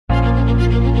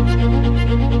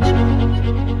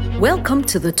Welcome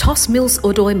to the Tos Mills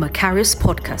Odoi Macarius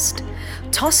podcast.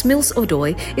 Tos Mills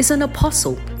Odoi is an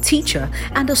apostle, teacher,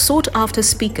 and a sought-after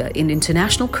speaker in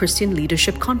international Christian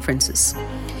leadership conferences.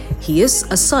 He is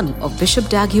a son of Bishop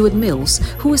Dag Heward-Mills,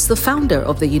 who is the founder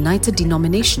of the United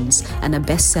Denominations and a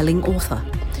best-selling author.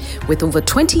 With over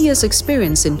 20 years'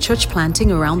 experience in church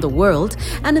planting around the world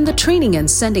and in the training and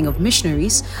sending of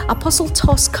missionaries, Apostle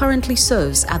Tos currently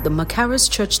serves at the Macarius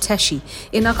Church Teshi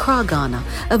in Accra, Ghana,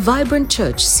 a vibrant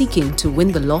church seeking to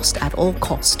win the lost at all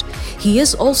cost. He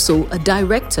is also a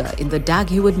director in the Dag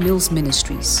Heward-Mills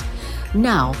Ministries.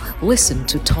 Now, listen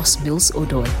to Tos Mills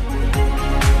Odoi.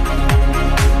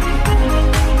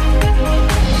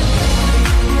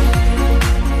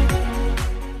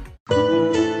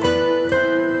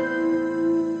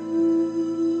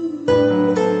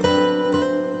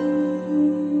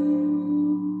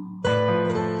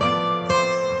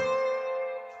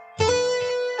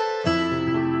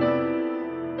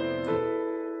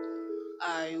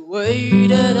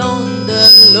 Waited on the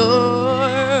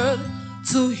Lord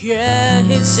to hear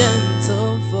his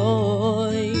gentle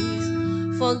voice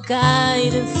for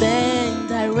guidance and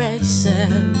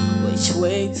direction, which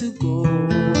way to go.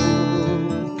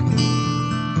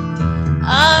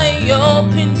 I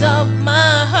opened up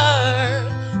my heart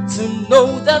to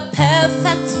know the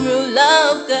perfect will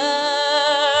of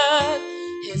God.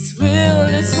 His will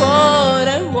is what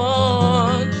I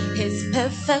want, his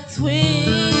perfect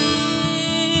will.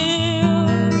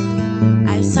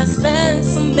 I spent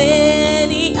so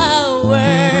many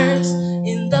hours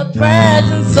in the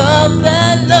presence of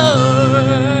the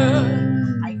Lord.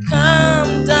 I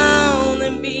calmed down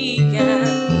and began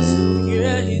to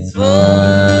hear his voice.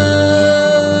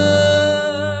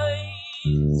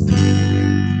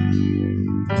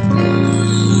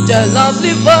 The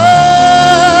lovely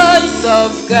voice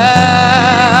of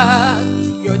God,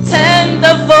 your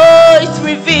tender voice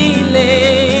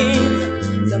revealing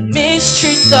the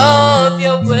mysteries of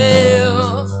your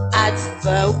will at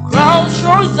the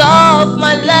crossroads of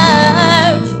my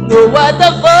life. No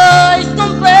other voice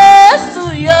compares to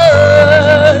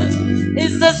yours.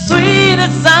 It's the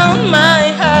sweetest sound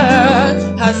my heart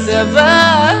has ever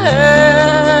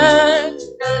heard.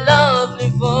 The lovely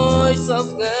voice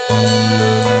of God.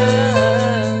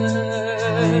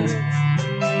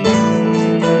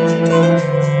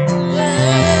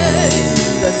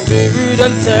 The Spirit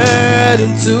entered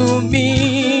into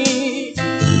me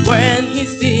when he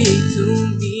speaks to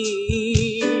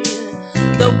me.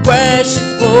 The words she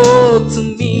spoke to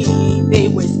me, they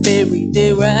were spirit,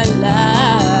 they were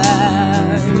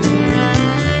alive.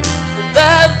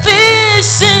 The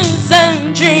visions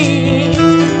and dreams,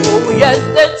 oh yes,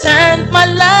 they turned my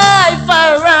life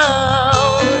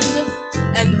around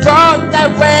and brought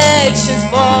directions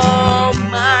for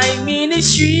my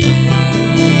ministry.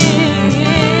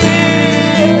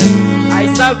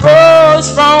 As I rose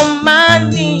from my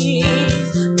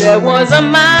knees, there was a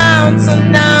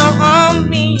mountain now on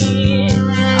me.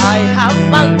 I have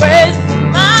found grace for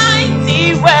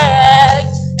mighty work,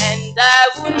 and I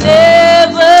will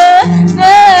never,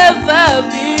 never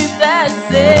be the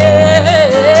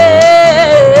same.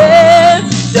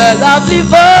 The lovely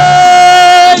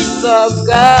voice of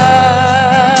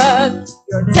God,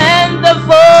 your tender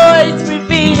voice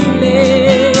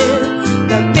revealing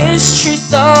the mysteries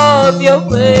of your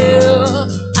will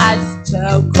at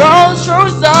the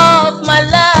crossroads of my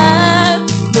life.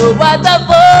 No other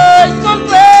voice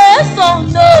compares, oh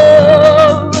no.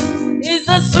 It's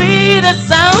the sweetest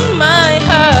sound my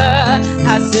heart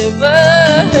has ever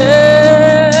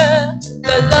heard.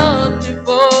 The lovely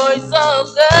voice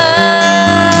of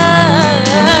God,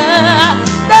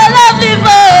 the lovely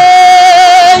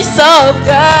voice of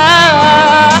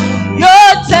God, your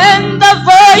tender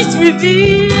voice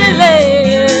revealing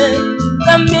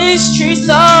the mysteries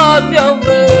of your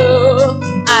will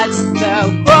at the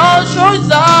crossroads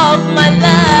of my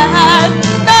life.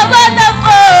 No other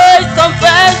voice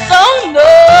compares, oh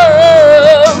no.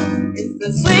 It's the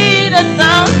sweetest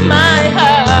sound my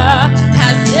heart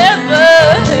has ever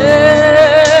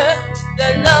heard. The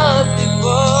lovely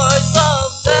voice of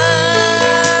God.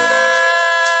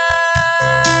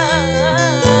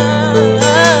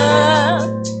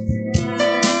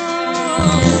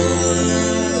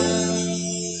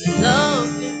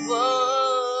 Lovely voice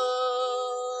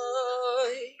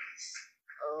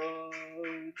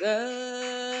of God.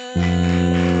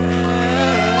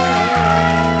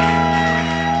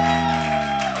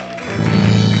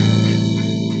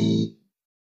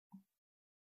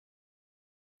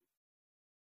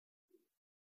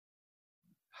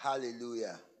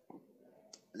 Hallelujah.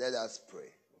 Let us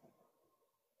pray.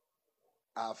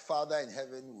 Our Father in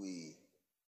heaven, we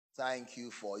Thank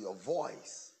you for your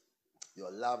voice, your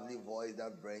lovely voice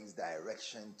that brings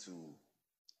direction to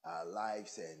our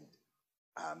lives and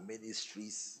our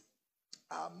ministries,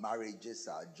 our marriages,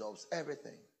 our jobs,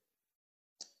 everything.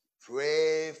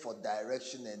 Pray for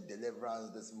direction and deliverance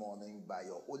this morning by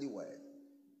your holy word.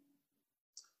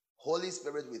 Holy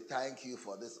Spirit, we thank you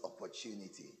for this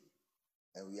opportunity,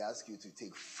 and we ask you to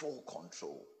take full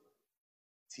control.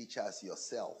 Teach us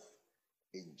yourself.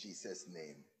 In Jesus'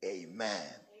 name,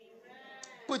 amen.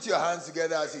 Put your hands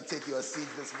together as you take your seat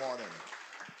this morning.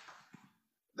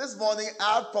 This morning,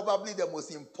 I have probably the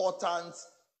most important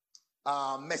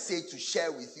message to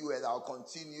share with you, and I'll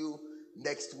continue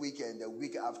next week and the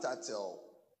week after till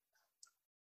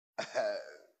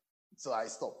so I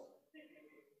stop.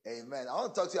 Amen. I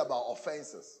want to talk to you about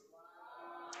offenses.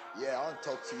 Yeah, I want to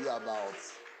talk to you about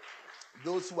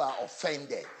those who are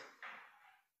offended.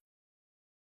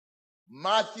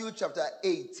 Matthew chapter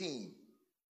 18.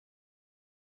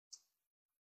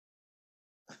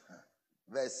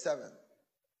 Verse 7.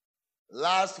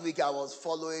 Last week I was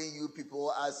following you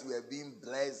people as we were being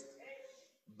blessed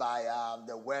by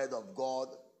the word of God.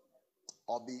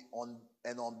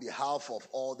 On behalf of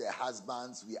all the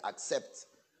husbands, we accept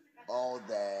all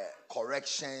the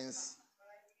corrections.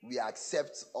 We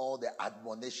accept all the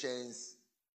admonitions.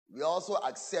 We also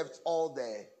accept all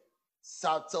the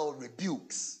subtle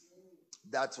rebukes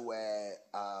that were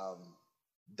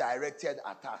directed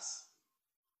at us.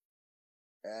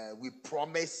 We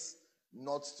promise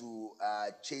not to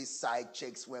chase side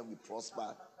chicks when we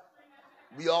prosper.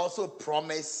 We also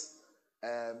promise,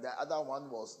 the other one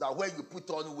was that when you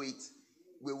put on weight,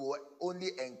 we will only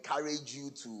encourage you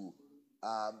to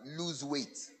lose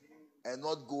weight and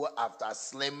not go after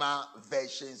slimmer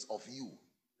versions of you.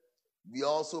 We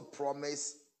also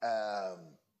promise,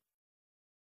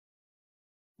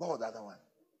 what was the other one?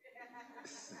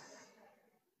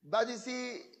 But you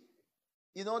see,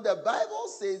 the Bible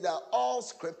says that all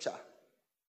scripture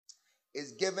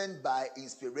is given by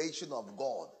inspiration of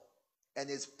God and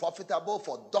is profitable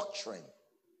for doctrine,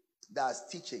 that's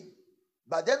teaching,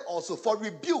 but then also for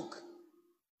rebuke.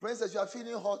 Princess, you are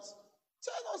feeling hot.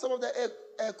 Turn on some of the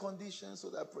air condition so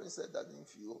that Princess doesn't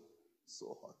feel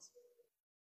so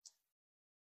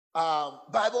hot.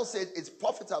 Bible says it's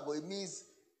profitable. It means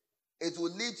it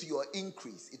will lead to your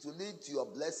increase. It will lead to your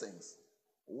blessings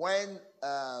when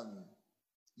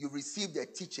you receive the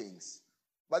teachings.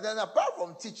 But then apart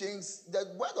from teachings, the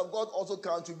word of God also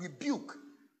comes to rebuke.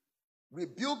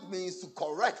 Rebuke means to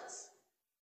correct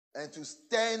and to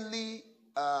sternly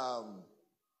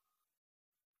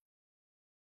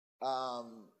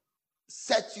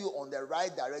set you on the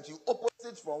right direction,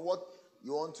 opposite from what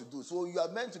you want to do. So you are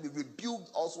meant to be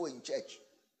rebuked also in church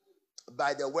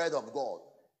by the word of God.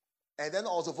 And then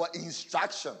also for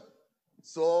instruction.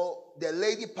 So the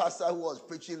lady pastor who was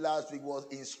preaching last week was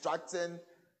instructing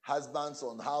husbands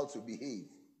on how to behave.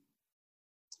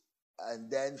 And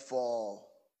then for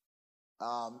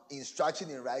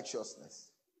instruction in righteousness.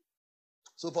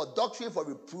 So for doctrine, for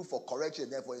reproof, for correction,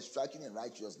 and then for instruction in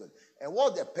righteousness. And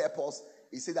what the purpose?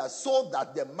 He said that so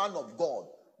that the man of God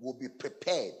will be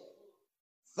prepared,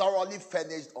 thoroughly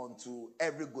furnished unto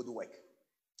every good work.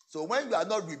 So when you are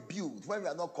not rebuked, when you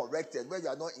are not corrected, when you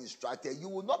are not instructed, you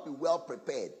will not be well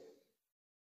prepared.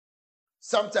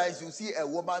 Sometimes you see a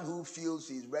woman who feels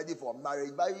she's ready for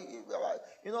marriage, but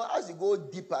as you go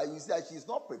deeper, you see that she's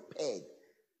not prepared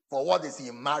for what is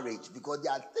in marriage, because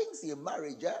there are things in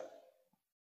marriage.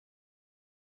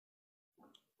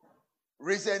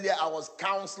 Recently, I was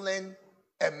counseling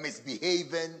a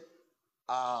misbehaving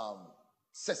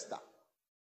sister.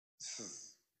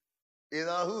 And as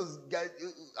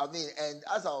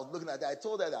I was looking at that, I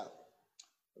told her that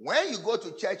when you go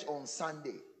to church on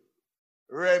Sunday,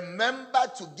 remember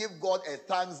to give God a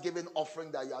thanksgiving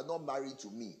offering that you are not married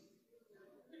to me.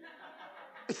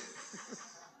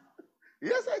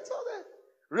 Yes, I told her.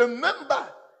 Remember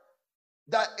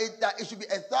that it should be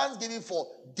a thanksgiving for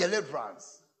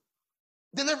deliverance.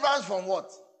 Deliverance from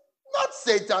what? Not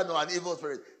Satan or an evil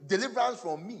spirit. Deliverance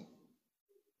from me.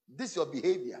 This is your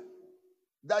behavior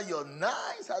that your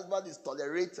nice husband is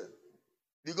tolerating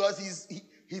because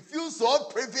he feels so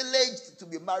privileged to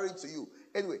be married to you.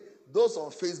 Anyway, those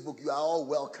on Facebook, you are all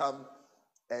welcome,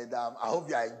 and I hope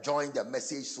you are enjoying the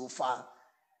message so far.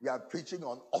 We are preaching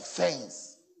on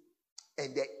offense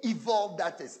and the evil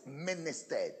that is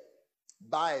ministered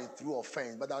by and through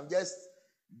offense. But I'm just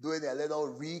doing a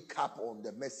little recap on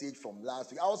the message from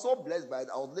last week. I was so blessed by it.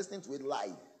 I was listening to it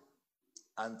live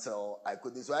until I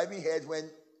couldn't. So I even heard when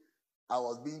I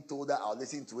was being told that I'll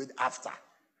listen to it after,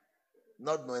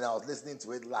 not knowing I was listening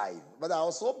to it live. But I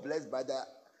was so blessed by that.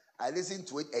 I listened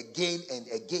to it again and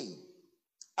again.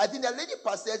 I think the lady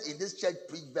pastors in this church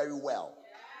preach very well.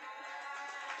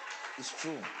 It's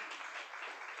true.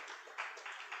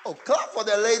 Oh, clap for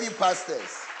the lady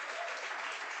pastors.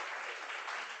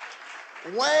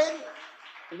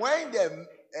 When the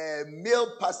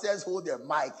male pastors hold the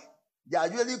mic, they are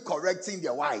usually correcting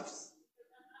their wives.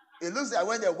 It looks like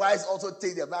when the wives also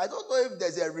take them. I don't know if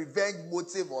there's a revenge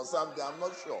motive or something. I'm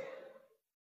not sure.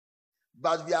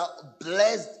 But we are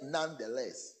blessed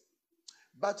nonetheless.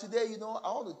 But today, I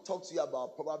want to talk to you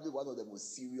about probably one of the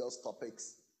most serious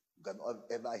topics you can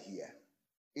ever hear.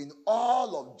 In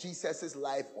all of Jesus'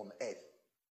 life on earth,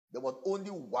 there was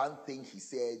only one thing he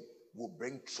said will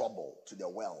bring trouble to the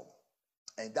world,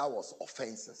 and that was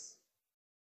offenses.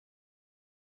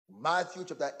 Matthew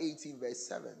chapter 18, verse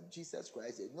 7, Jesus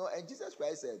Christ said, and Jesus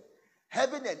Christ said,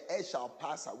 heaven and earth shall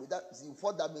pass away.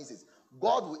 What that means is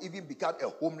God will even become a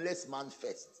homeless man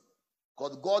first,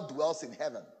 because God dwells in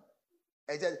heaven.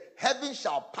 And he said, heaven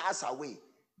shall pass away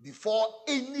before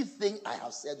anything I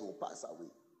have said will pass away.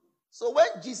 So when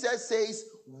Jesus says,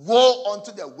 woe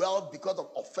unto the world because of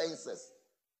offenses,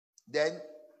 then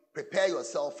prepare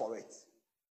yourself for it.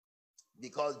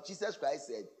 Because Jesus Christ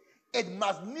said, it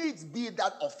must needs be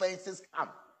that offenses come.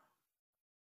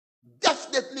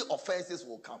 Definitely offenses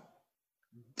will come.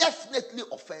 Definitely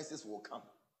offenses will come.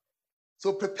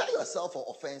 So prepare yourself for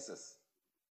offenses.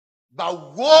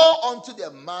 But woe unto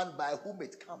the man by whom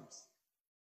it comes.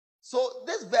 So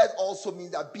this verse also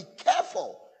means that be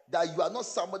careful that you are not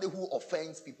somebody who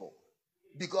offends people.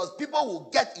 Because people will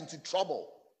get into trouble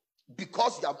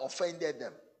because you have offended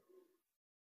them.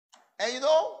 And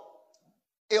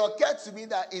it occurred to me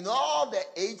that in all the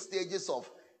 8 stages of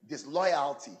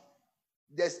disloyalty,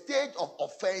 the stage of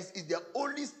offense is the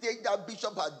only stage that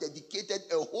Bishop has dedicated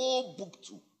a whole book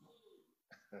to.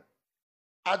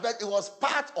 I bet it was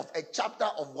part of a chapter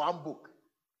of one book.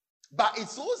 But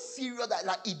it's so serious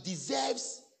that it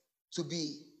deserves to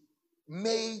be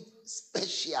made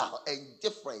special and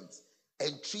different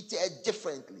and treated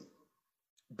differently.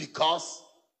 Because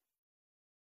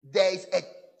there is a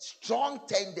strong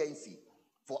tendency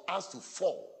for us to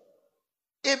fall,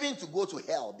 even to go to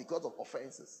hell because of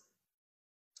offenses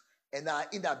and our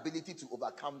inability to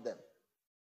overcome them.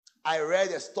 I read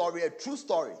a story, a true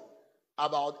story,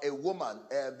 about a woman.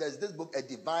 There's this book, A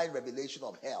Divine Revelation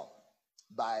of Hell,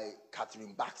 by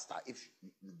Catherine Baxter, if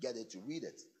you get it to read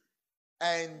it.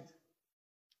 And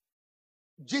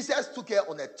Jesus took her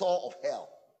on a tour of hell.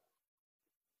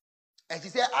 And she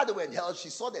said, as they were in hell, she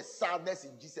saw the sadness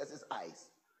in Jesus' eyes.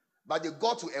 But they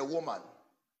got to a woman,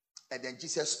 and then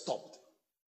Jesus stopped.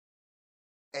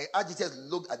 And as Jesus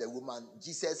looked at the woman,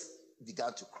 Jesus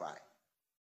began to cry.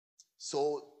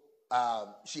 So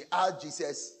she asked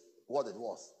Jesus what it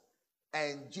was.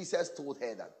 And Jesus told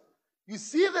her that, you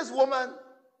see this woman?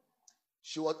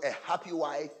 She was a happy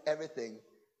wife, everything.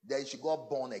 Then she got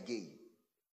born again.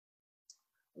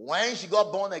 When she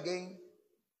got born again,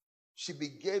 she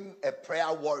became a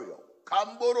prayer warrior.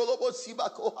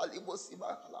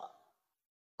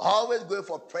 Always going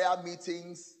for prayer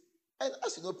meetings. And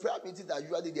as you know, prayer meetings are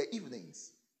usually their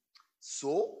evenings.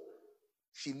 So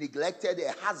she neglected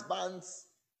her husband's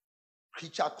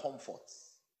creature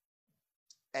comforts.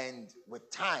 And with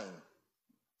time,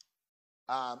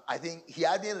 I think he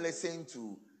hadn't listened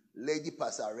to Lady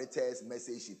Pastor Rita's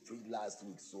message she preached last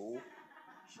week. So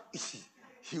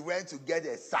he went to get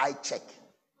a side check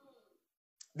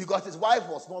because his wife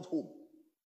was not home.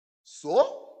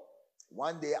 So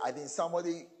one day, I think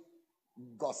somebody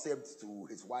gossiped to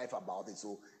his wife about it.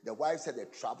 So the wife set a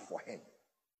trap for him.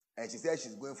 And she said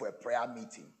she's going for a prayer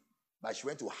meeting. But she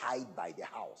went to hide by the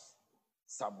house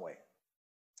somewhere.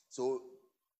 So,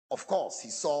 of course, he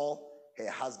saw her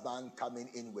husband coming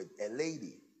in with a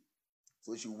lady.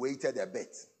 So she waited a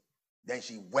bit. Then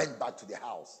she went back to the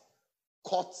house,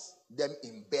 caught them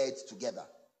in bed together,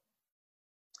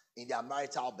 in their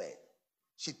marital bed.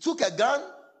 She took a gun,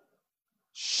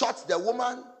 shot the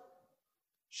woman,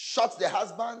 shot the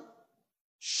husband,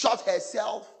 shot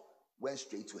herself, went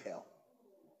straight to hell.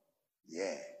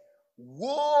 Yeah.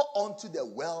 Woe unto the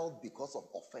world because of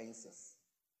offenses.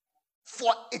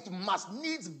 For it must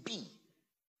needs be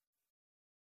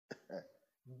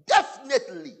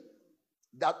definitely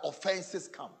that offenses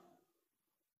come.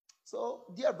 So,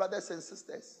 dear brothers and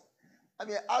sisters,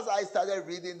 as I started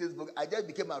reading this book, I just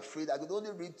became afraid. I could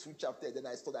only read 2 chapters, then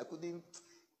I thought I couldn't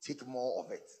take more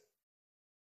of it.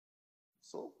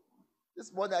 So,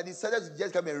 this morning I decided to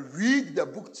just come and read the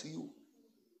book to you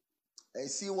and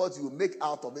see what you make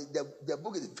out of it. The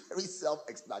book is very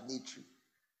self-explanatory.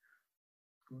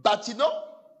 But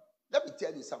let me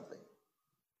tell you something.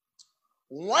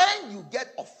 When you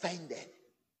get offended,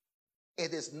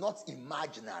 it is not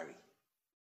imaginary.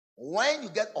 When you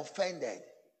get offended,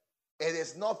 it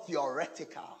is not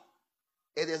theoretical.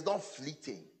 It is not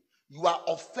fleeting. You are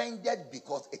offended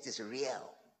because it is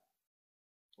real.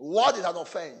 What is an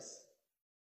offense?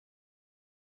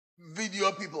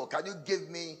 Video people, can you give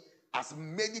me as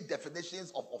many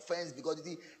definitions of offense? Because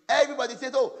you see, everybody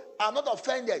says, oh, I'm not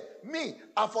offended. Me,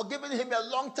 I've forgiven him a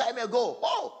long time ago.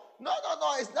 Oh, no,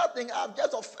 it's nothing. I've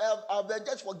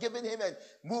just forgiven him and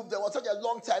moved. There was such a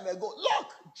long time ago.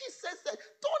 Look, Jesus said,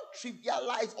 don't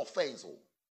trivialize offense. Oh.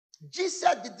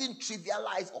 Jesus didn't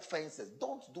trivialize offenses.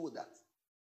 Don't do that.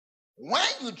 When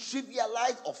you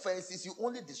trivialize offenses, you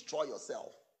only destroy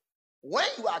yourself. When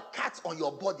you are cut on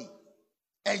your body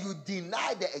and you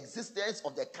deny the existence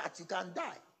of the cut, you can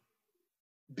die.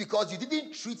 Because you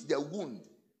didn't treat the wound.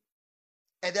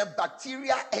 And then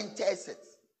bacteria enters it.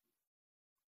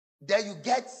 Then you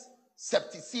get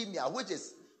septicemia, which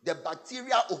is the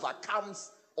bacteria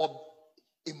overcomes or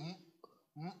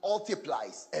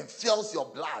multiplies and fills your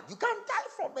blood. You can die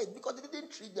from it because you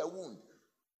didn't treat the wound.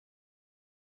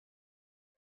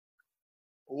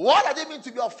 What does it mean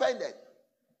to be offended?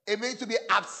 It means to be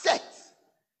upset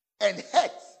and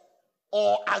hurt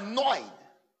or annoyed.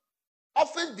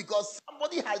 Often because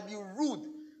somebody has been rude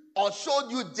or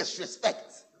showed you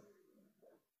disrespect.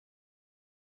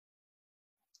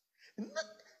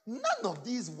 None of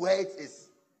these words is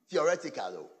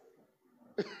theoretical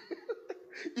though.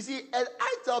 You see, and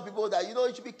I tell people that, you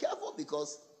should be careful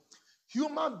because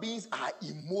human beings are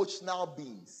emotional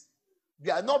beings.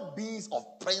 We are not beings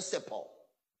of principle.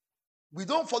 We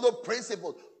don't follow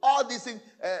principles. All these things,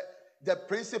 the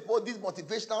principle, these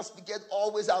motivational speakers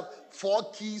always have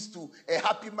 4 keys to a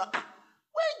happy man.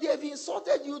 When they have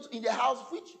insulted you in the house,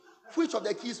 which of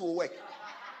the keys will work?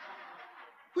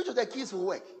 Which of the keys will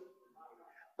work?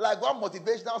 Like one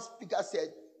motivational speaker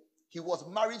said, he was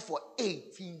married for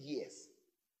 18 years.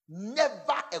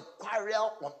 Never a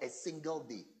quarrel on a single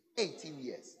day. 18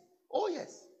 years. Oh,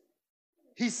 yes.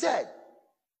 He said,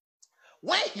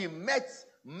 when he met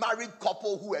married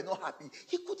couple who were not happy,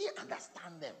 he couldn't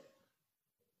understand them.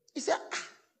 He said,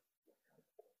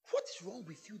 what is wrong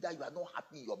with you that you are not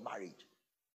happy in your marriage?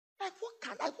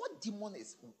 What demon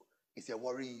is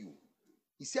worrying you?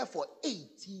 He said for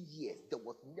 18 years, there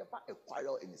was never a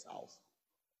quarrel in his house.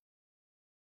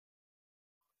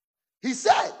 He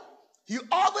said he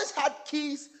always had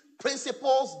keys,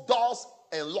 principles, doors,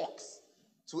 and locks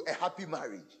to a happy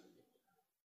marriage.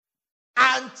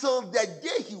 Until the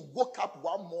day he woke up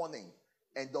one morning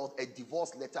and there was a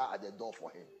divorce letter at the door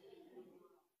for him.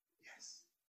 Yes.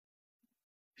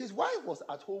 His wife was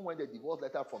at home when the divorce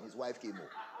letter from his wife came home.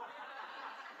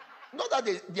 Not that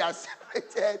they are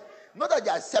separated. Not that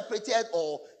they are separated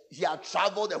or he had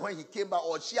traveled and when he came back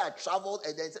or she had traveled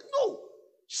and then said, no,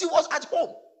 she was at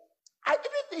home. I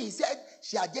even think he said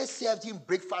she had just served him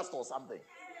breakfast or something.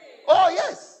 Oh,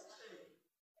 yes.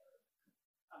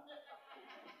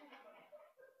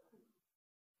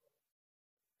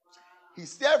 He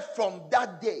said from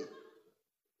that day,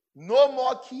 no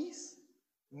more keys,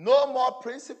 no more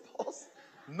principles,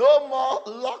 no more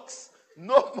locks,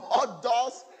 no more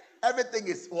doors. Everything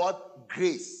is what?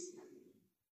 Grace.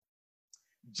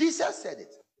 Jesus said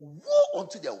it. Woe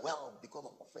unto the world because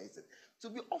of offenses. To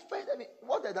be offended,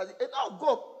 what does it? Now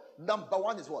go. Number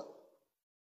one is what?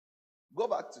 Go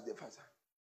back to the first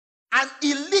one. An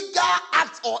illegal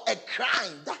act or a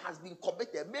crime that has been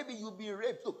committed. Maybe you've been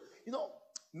raped. Look,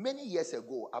 many years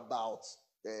ago, about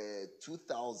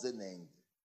 2009-10,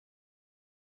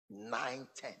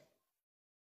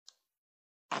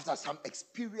 after some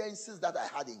experiences that I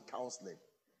had in counseling,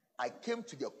 I came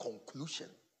to the conclusion,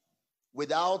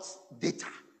 without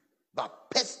data, but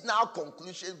personal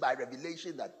conclusion by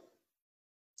revelation, that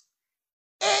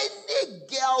any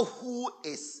girl who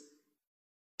is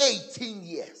 18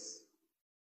 years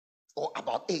or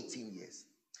about 18 years,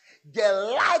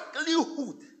 the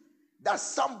likelihood that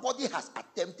somebody has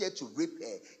attempted to rape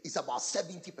her is about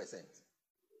 70%.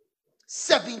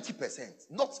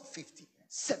 70%, not 50,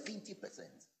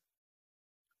 70%.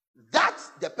 That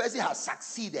the person has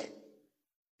succeeded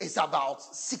is about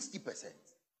 60%.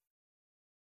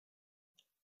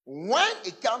 When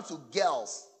it comes to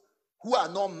girls who are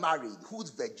not married, whose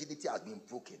virginity has been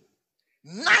broken,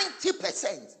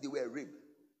 90% they were raped.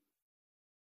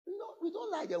 We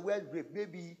don't like the word rape.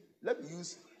 Maybe let me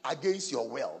use against your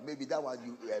will. Maybe that one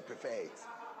you prefer it.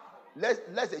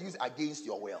 Let's use against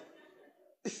your will.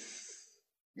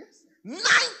 Yes,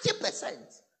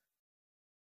 90%.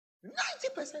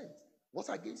 90% was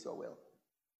against your will.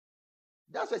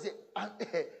 That's why I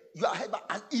say you are held by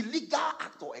an illegal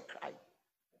act or a crime.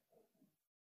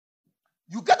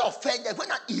 You get offended when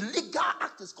an illegal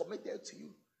act is committed to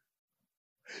you.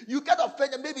 You get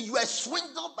offended. Maybe you are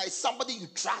swindled by somebody you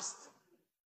trust.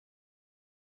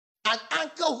 An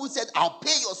uncle who said, I'll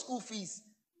pay your school fees.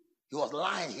 He was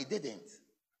lying. He didn't.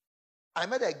 I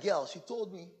met a girl. She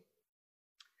told me,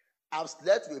 I've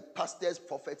slept with pastors,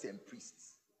 prophets, and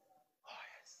priests. Oh,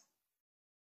 yes.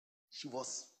 She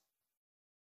was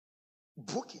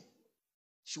broken.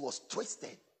 She was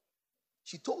twisted.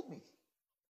 She told me,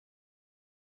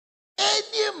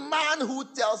 any man who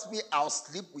tells me I'll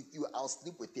sleep with you, I'll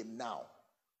sleep with him now.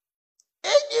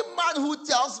 Any man who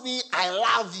tells me I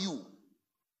love you,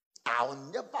 I'll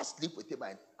never sleep with him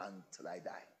until I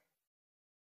die.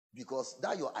 Because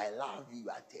that your I love you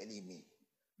are telling me,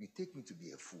 you take me to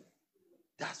be a fool.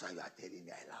 That's why you are telling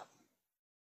me I love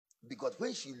you. Because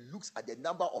when she looks at the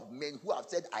number of men who have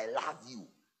said I love you,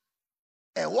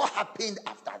 and what happened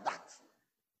after that,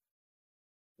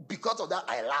 because of that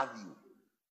I love you,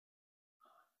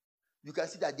 you can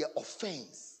see that the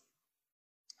offense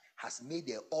has made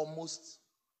her almost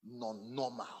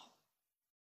non-normal.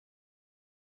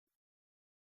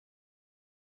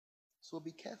 So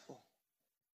be careful.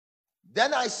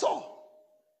 Then I saw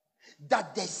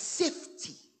that the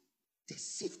safety,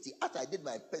 after I did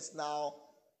my personal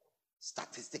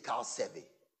statistical survey,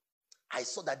 I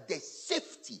saw that the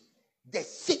safety,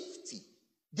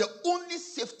 the only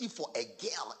safety for a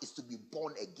girl is to be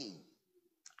born again.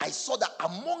 I saw that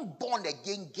among born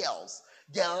again girls,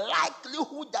 the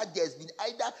likelihood that there's been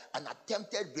either an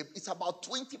attempted rape is about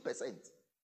 20%.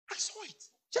 I saw it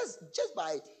just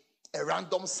by a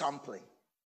random sampling.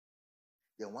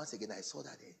 Then once again, I saw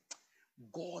that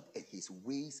God and his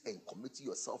ways and committing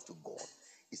yourself to God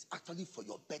is actually for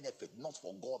your benefit, not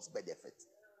for God's benefit.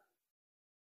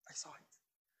 I saw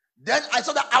it. Then I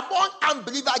saw that among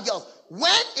unbeliever girls,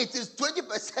 when it is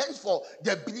 20% for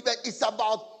the believer, it's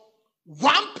about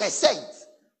 1%.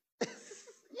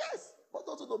 Yes, but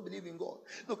those who don't believe in God.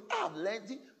 Look, I have learned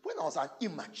when I was an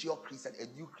immature Christian, a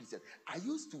new Christian, I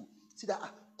used to see that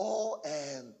all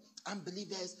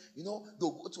unbelievers, they'll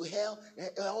go to hell,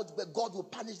 God will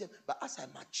punish them. But as I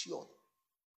matured,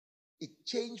 it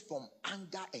changed from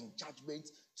anger and judgment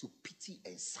to pity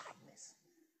and sadness.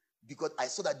 Because I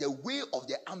saw that the way of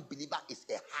the unbeliever is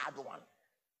a hard one.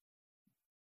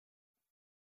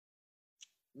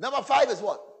 Number 5 is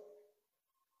what?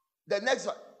 The next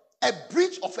one. A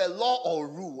breach of a law or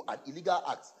rule, an illegal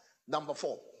act. Number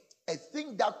 4. A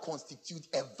thing that constitutes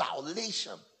a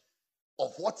violation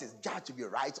of what is judged to be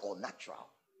right or natural.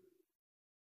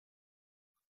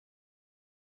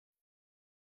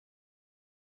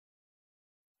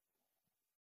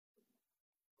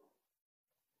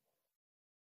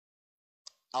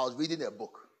 I was reading a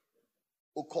book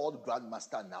called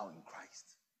Grandmaster Now in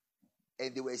Christ.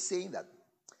 And they were saying that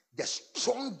the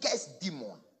strongest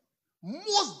demon,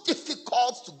 most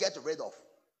difficult to get rid of,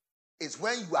 is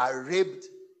when you are raped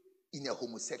in a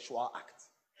homosexual act.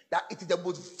 That it is the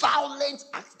most violent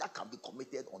act that can be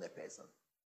committed on a person.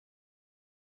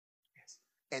 Yes.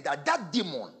 And that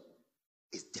demon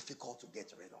is difficult to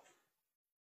get rid of.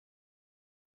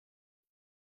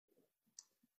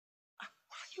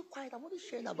 Why are you quiet? I'm only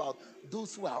sharing about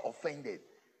those who are offended.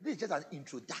 This is just an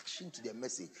introduction to the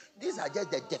message. These are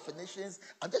just the definitions.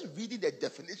 I'm just reading the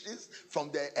definitions from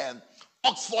the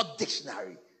Oxford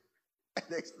Dictionary and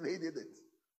explaining it.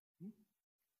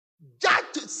 That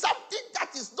is something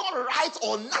that is not right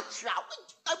or natural.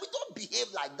 We don't behave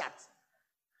like that.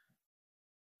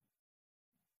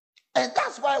 And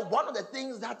that's why one of the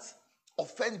things that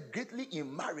offend greatly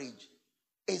in marriage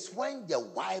is when the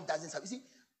wife doesn't have. You see,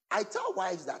 I tell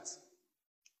wives that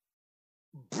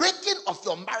breaking of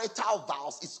your marital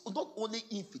vows is not only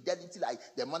infidelity, like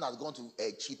the man has gone to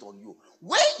cheat on you.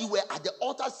 When you were at the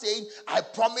altar saying, I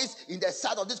promise in the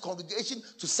sight of this congregation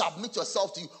to submit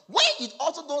yourself to you, when you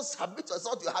also don't submit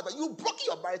yourself to your husband, you broke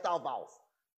your marital vows.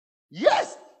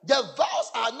 Yes, the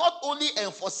vows are not only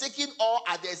in forsaking all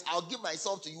others, I'll give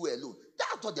myself to you alone.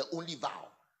 That's not the only vow.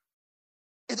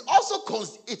 It's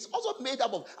also made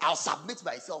up of, I'll submit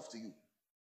myself to you.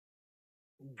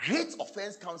 Great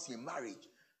offense comes in marriage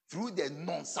through the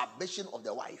non-submission of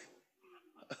the wife.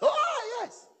 Oh,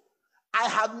 yes. I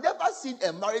have never seen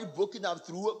a marriage broken up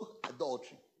through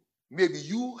adultery. Maybe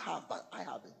you have, but I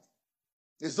haven't.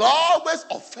 It's always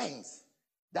offense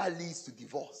that leads to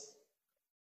divorce.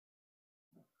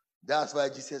 That's why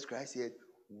Jesus Christ said,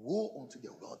 woe unto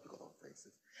the world because of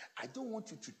offenses. I don't want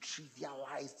you to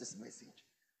trivialize this message.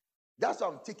 That's why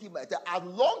I'm taking my time. As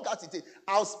long as it is,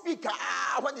 I'll speak.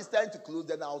 When it's time to close,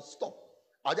 then I'll stop.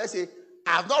 I'll just say,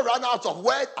 I've not run out of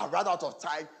words. I've run out of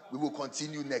time. We will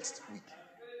continue next week.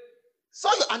 So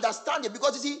you understand it,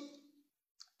 because you see,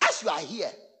 as you are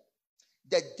here,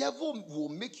 the devil will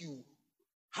make you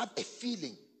have a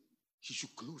feeling he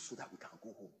should close so that we can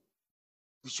go home.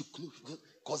 We should close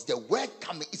because the word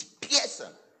coming is piercing.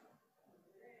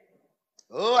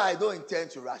 Oh, I don't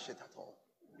intend to rush it at all.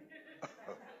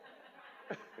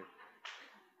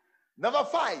 Number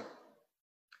 5,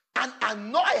 an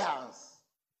annoyance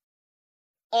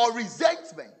or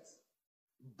resentment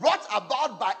brought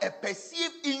about by a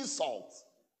perceived insult.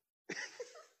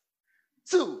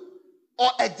 2, or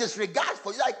a disregard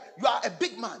for you, like you are a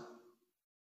big man.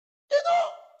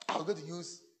 I was going to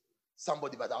use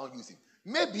somebody, but I won't use him.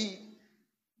 Maybe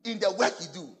in the work you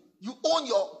do, you own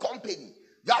your company,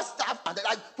 you have staff, and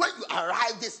like when you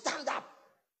arrive, they stand up.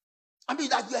 I mean,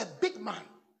 like you're a big man.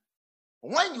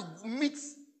 When you meet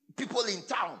people in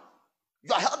town,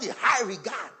 you are held in high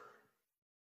regard.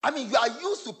 I mean, you are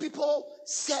used to people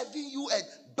serving you and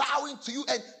bowing to you,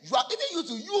 and you are even used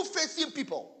to you facing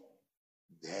people.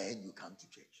 Then you come to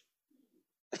church.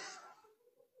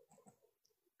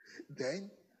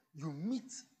 Then you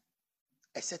meet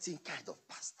a certain kind of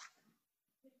pastor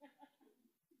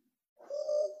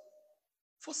who,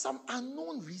 for some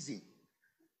unknown reason,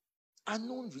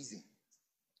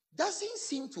 doesn't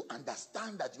seem to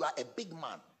understand that you are a big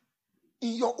man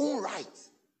in your own right.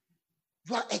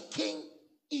 You are a king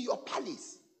in your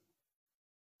palace.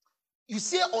 You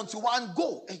say unto one,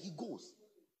 go, and he goes.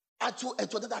 And to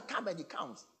another, come, and he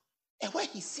comes. And when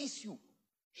he sees you,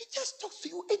 he just talks to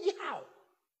you anyhow.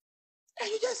 And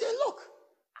you just say, look,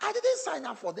 I didn't sign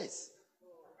up for this.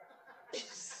 You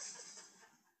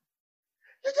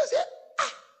just say,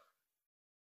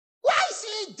 why is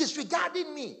he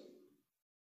disregarding me?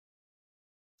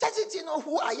 Doesn't he know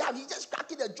who I am? He's just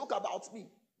cracking a joke about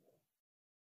me.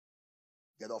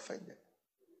 Get offended.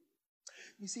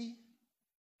 You see,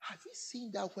 have you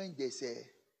seen that when there's a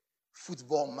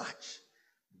football match,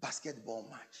 basketball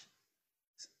match,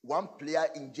 one player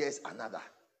injures another,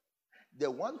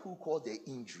 the one who caused the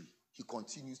injury, he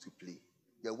continues to play.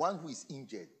 The one who is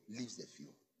injured leaves the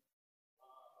field.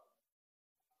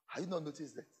 Have you not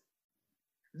noticed that?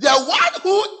 The one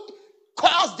who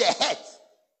caused the hurt,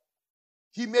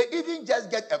 he may even just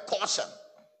get a caution.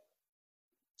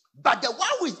 But the one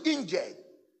who is injured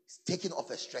is taken off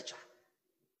a stretcher.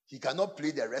 He cannot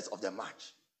play the rest of the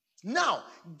match. Now,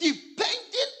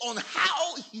 depending on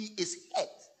how he is hurt,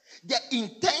 the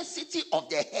intensity of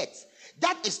the hurt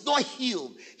that is not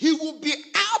healed, he will be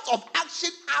out of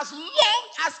action as long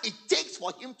as it takes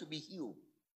for him to be healed.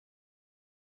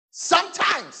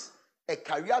 Sometimes a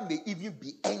career may even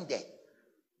be ended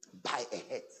by a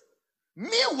hurt.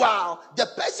 Meanwhile, the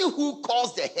person who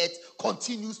caused the hurt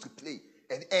continues to play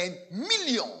and earn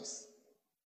millions.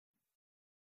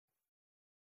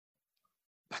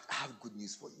 But I have good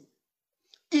news for you.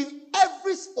 In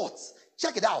every sport,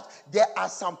 check it out, there are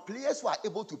some players who are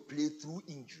able to play through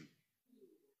injury.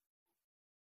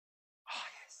 Oh,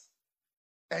 yes.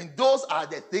 And those are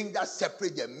the things that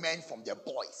separate the men from the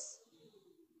boys.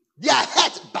 They are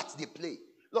hurt, but they play.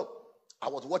 Look, I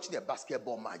was watching a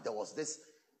basketball match. There was this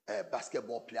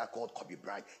basketball player called Kobe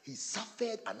Bryant. He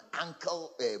suffered an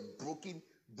ankle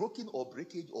broken or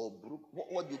breakage or broke.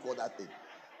 What do you call that thing?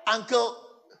 Ankle,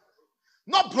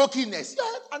 not brokenness.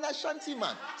 You're an Ashanti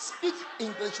man. Speak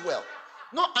English well.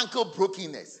 Not ankle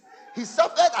brokenness. He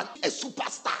suffered a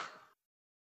superstar.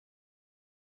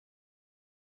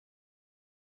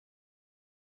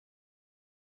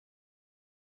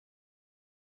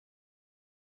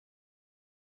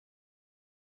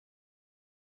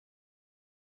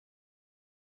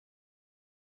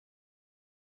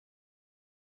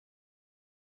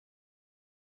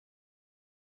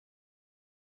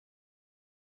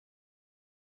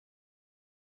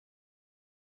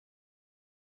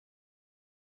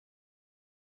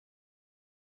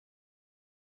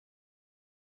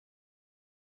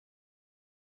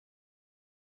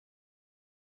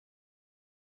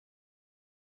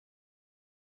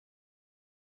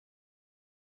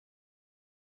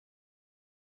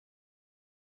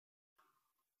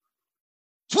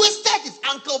 Twisted his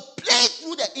ankle, played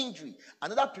through the injury.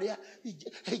 Another player, he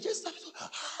just started,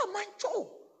 my jaw.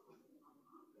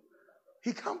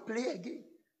 He can't play again.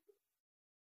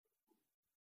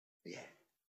 Yeah.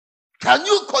 Can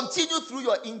you continue through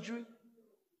your injury?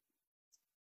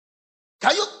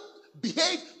 Can you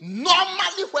behave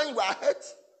normally when you are hurt?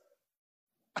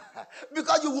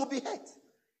 Because you will be hurt.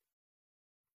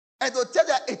 And they'll tell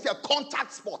you it's a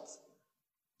contact sport.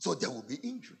 So there will be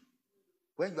injury.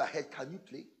 When you are hurt, can you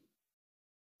play?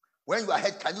 When you are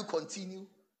hurt, can you continue?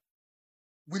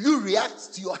 Will you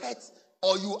react to your hurt?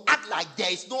 Or you act like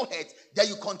there is no hurt, then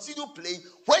you continue playing.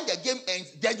 When the game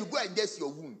ends, then you go and nurse your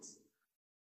wounds.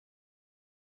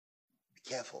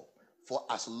 Be careful. For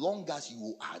as long as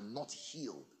you are not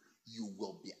healed, you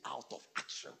will be out of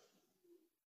action.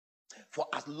 For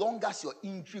as long as your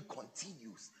injury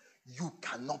continues, you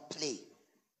cannot play.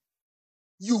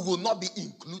 You will not be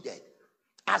included.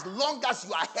 As long as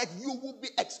you are hurt, you will be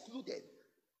excluded.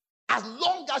 As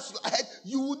long as you are hurt,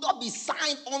 you will not be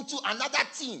signed onto another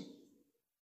team.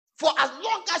 For as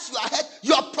long as you are hurt,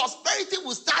 your prosperity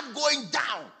will start going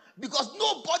down because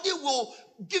nobody will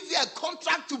give you a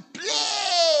contract to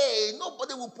play.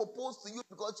 Nobody will propose to you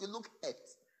because you look hurt.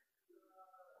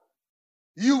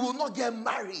 You will not get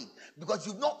married because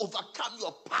you've not overcome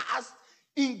your past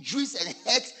injuries and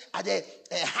hurts at the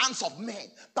hands of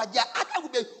men. But there are other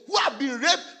women who have been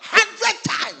raped 100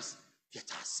 times, yet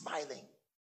are smiling.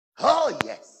 Oh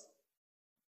yes.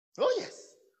 Oh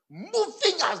yes.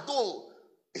 Moving as though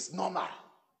it's normal.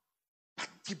 But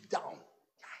deep down,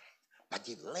 but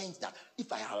they've learned that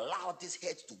if I allow this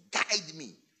head to guide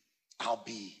me, I'll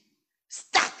be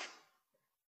stuck.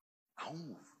 I'll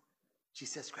move.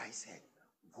 Jesus Christ said,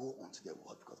 go onto the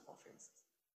world because of offenses.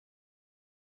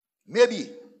 Maybe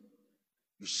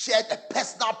you shared a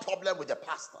personal problem with the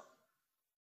pastor.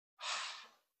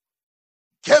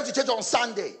 Came to church on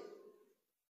Sunday,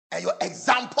 and your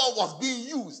example was being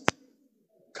used.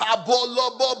 I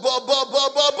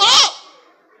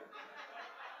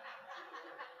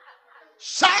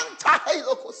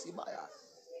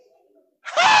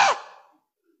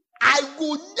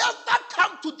will never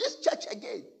come to this church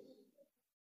again.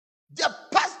 The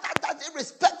pastor doesn't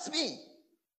respect me.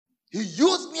 He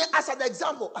used me as an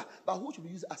example. But who should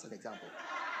be used as an example?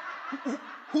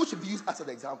 Who should be used as an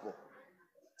example?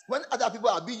 When other people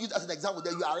are being used as an example,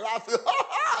 then you are laughing.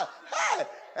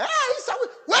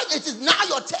 When it is now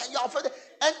your turn, you are offended.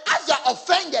 And as you are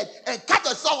offended and cut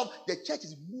yourself off, the church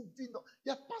is moving on.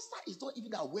 The pastor is not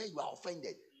even aware you are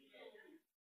offended.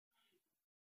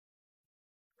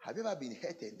 Have you ever been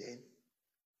hurt and then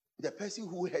the person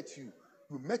who hurt you,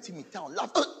 you met him in town,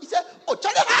 laughed. He said, oh,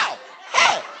 Charlie, how?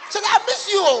 Hey, Charlie, I miss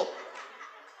you.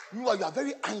 Meanwhile, you are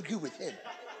very angry with him.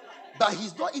 But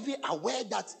he's not even aware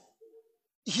that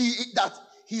he's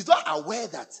not aware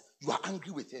that you are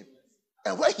angry with him.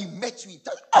 And when he met you, he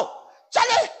tells you, oh,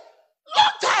 Charlie,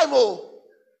 long time, oh.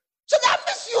 Charlie, I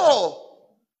miss you. Oh.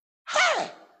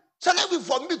 Hey, Charlie, we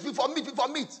for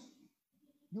meet.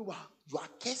 You are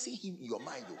cursing him in your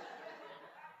mind. Oh.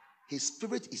 His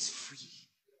spirit is free.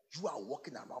 You are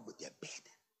walking around with a bed.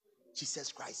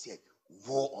 Jesus Christ said,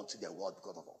 woe unto the world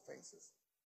because of offenses.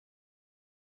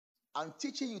 I'm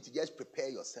teaching you to just prepare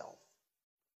yourself.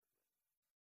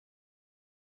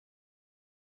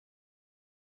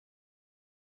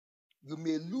 You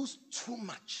may lose too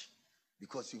much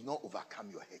because you've not overcome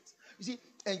your hurt. You see,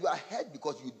 and you are hurt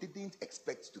because you didn't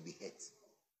expect to be hurt.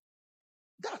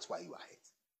 That's why you are hurt.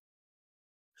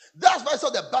 That's why I saw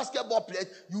the basketball players,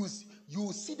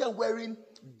 you see them wearing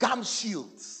gum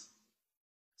shields.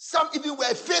 Some even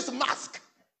wear face mask.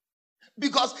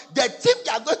 Because the team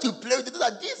they are going to play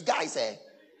with, these guys,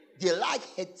 they like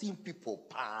hurting people.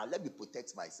 Let me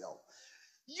protect myself.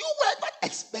 You were not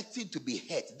expecting to be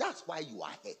hurt. That's why you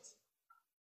are hurt.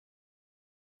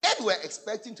 If you were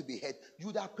expecting to be hurt, you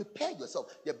would have prepared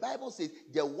yourself. The Bible says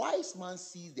the wise man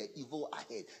sees the evil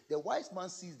ahead. The wise man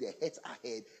sees the hurt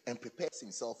ahead and prepares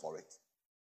himself for it.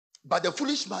 But the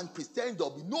foolish man pretends there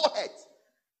will be no hurt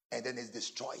and then is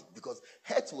destroyed because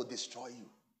hurt will destroy you.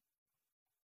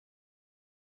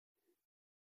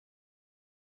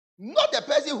 Not the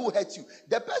person who hurt you.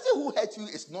 The person who hurt you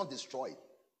is not destroyed.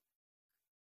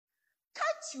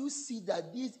 Can't you see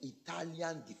that these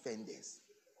Italian defenders,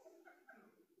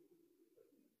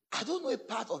 I don't know if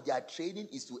part of their training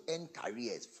is to end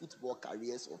careers, football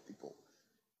careers of people.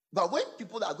 But when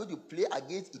people are going to play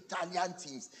against Italian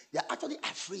teams, they're actually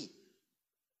afraid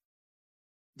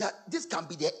that this can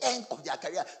be the end of their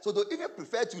career. So they even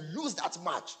prefer to lose that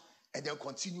match and then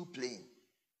continue playing.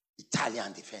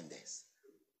 Italian defenders.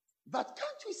 But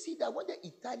can't you see that when the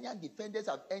Italian defenders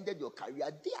have ended your career,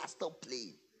 they are still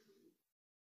playing?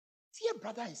 Dear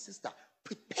brother and sister,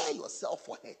 prepare yourself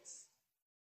for hurts.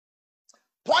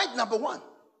 Point number 1.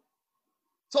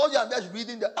 Told you I'm just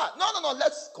reading the... No,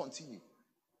 let's continue.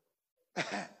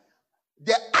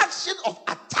 The action of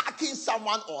attacking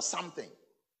someone or something.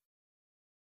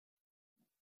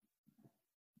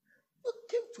 You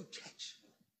came to church.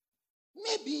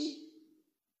 Maybe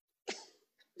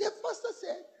the pastor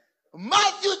said,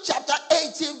 Matthew chapter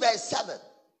 18 verse 7.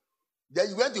 Then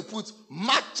you went to put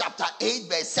Mark chapter 8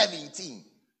 verse 17.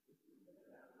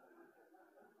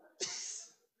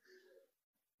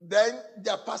 Then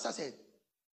the pastor said,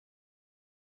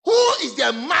 who is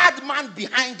the madman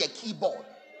behind the keyboard?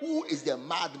 Who is the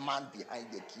madman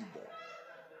behind the keyboard?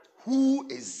 Who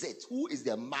is it? Who is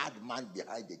the madman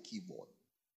behind the keyboard?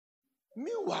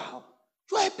 Meanwhile,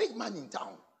 you are a big man in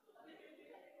town.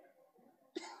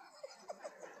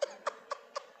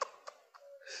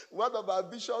 One of our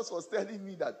bishops was telling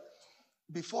me that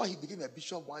before he became a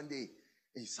bishop one day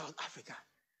in South Africa,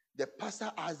 the pastor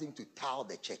asked him to tile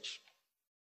the church.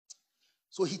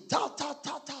 So he tile.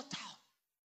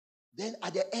 Then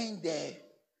at the end, the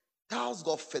tiles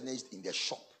got finished in the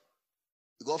shop.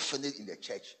 It got finished in the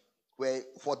church where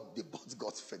what the box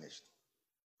got finished.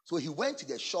 So he went to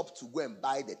the shop to go and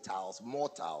buy the tiles, more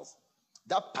tiles.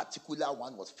 That particular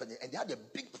one was finished, and they had a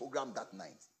big program that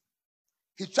night.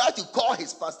 He tried to call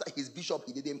his pastor, his bishop,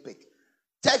 he didn't pick.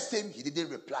 Text him, he didn't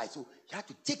reply. So he had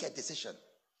to take a decision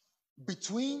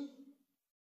between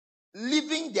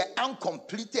leaving the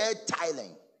uncompleted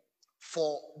tiling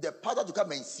for the pastor to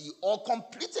come and see or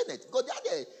completing it. Because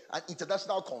they had an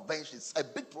international convention, a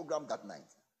big program that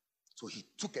night. So he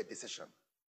took a decision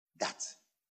that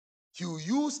he will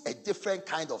use a different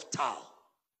kind of tile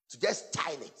to just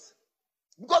tile it.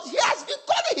 Because he has been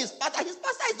calling his pastor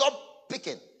is not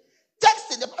picking.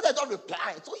 Texting, the pastor is not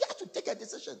replying. So he has to take a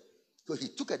decision. So he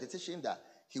took a decision that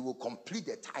he will complete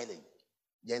the tiling.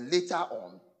 Then later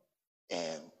on,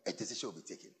 a decision will be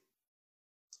taken.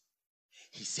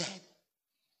 He said,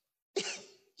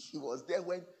 he was there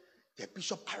when the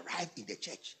bishop arrived in the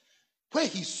church. When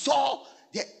he saw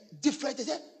the different, he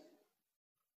said,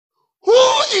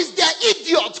 who is the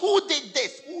idiot who did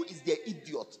this? Who is the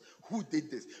idiot who did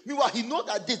this? Meanwhile, he knows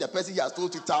that this the person he has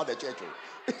told to tell the church.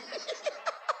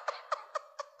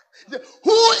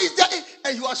 Who is the,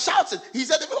 and he was shouting. He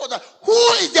said, who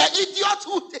is the idiot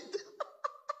who did this?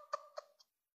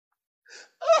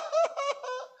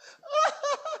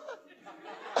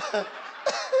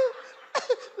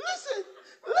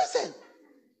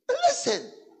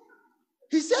 Listen.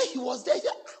 He said he was there.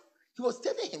 He was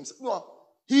telling him, no,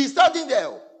 he's standing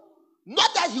there.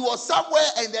 Not that he was somewhere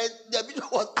and then the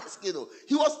bishop was asking.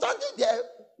 He was standing there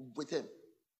with him.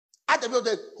 At the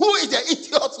bishop, who is the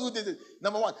idiot who did it?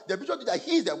 Number one, the bishop did that.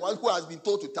 He is the one who has been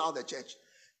told to tell the church.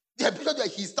 The bishop that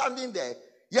he's standing there,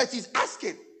 yet he's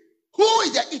asking, who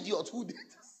is the idiot who did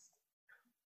this?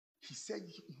 He said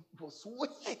he was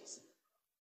weird.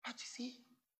 But you see,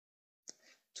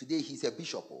 today he's a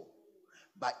bishop.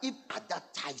 But if at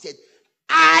that time he said,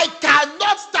 I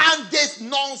cannot stand this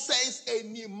nonsense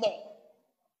anymore,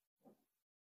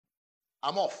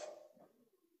 I'm off.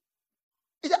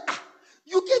 He said,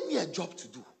 you gave me a job to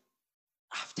do.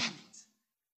 I've done it.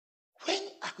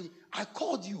 When I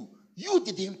called you, you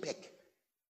didn't pick.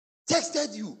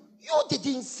 Texted you, you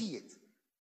didn't see it.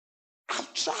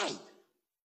 I've tried.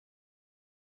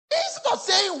 He's not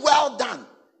saying, well done,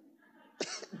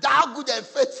 thou good and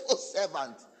faithful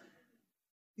servant.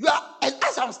 And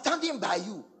as I'm standing by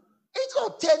you, it's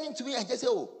not turning to me and just say,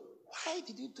 oh, why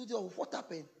did you do this? What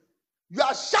happened? You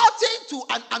are shouting to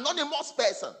an anonymous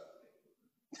person.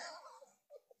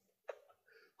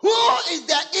 Who is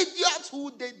the idiot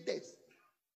who did this?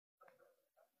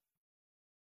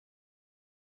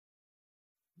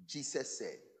 Jesus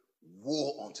said,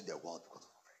 woe unto the world because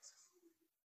of offenses.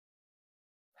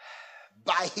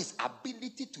 By his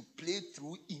ability to play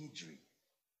through injury.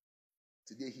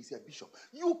 Today he's a bishop.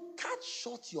 You cut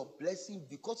short your blessing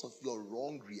because of your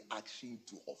wrong reaction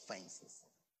to offenses.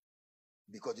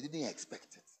 Because you didn't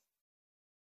expect it.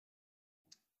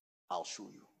 I'll show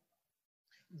you.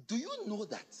 Do you know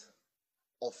that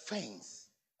offense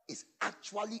is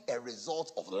actually a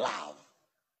result of love?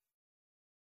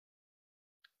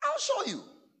 I'll show you.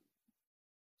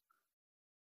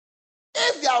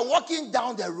 If you are walking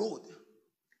down the road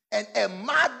and a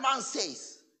madman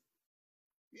says,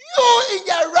 you in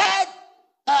the red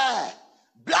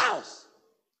blouse,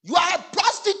 you are a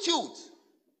prostitute.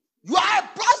 You are a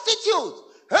prostitute.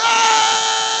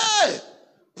 Hey!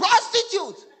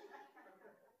 Prostitute.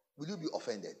 Will you be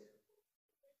offended?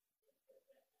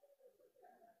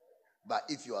 But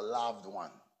if your loved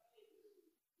one,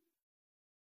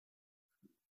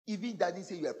 even daddy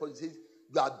say you are a prostitute,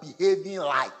 you are behaving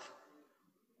like,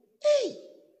 hey.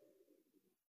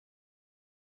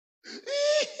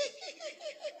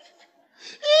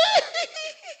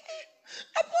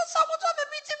 Apostle,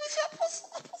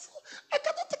 I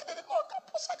cannot take it any longer.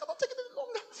 Apostle, I cannot take it any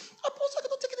longer. Apostle, I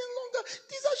cannot take it any longer.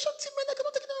 These are shorty men, I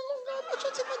cannot take it any longer. I'm a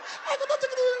shorty man, I cannot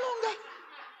take it any longer.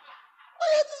 My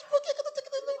head is broken, I cannot take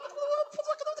it any longer.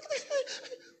 Apostle, I cannot take it any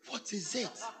longer. What is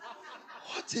it?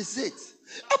 What is it?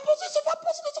 Apostle, it's over,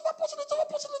 apostle, it's over, apostle, it's over,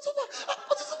 apostle, it's over.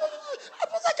 Apostle, it's over.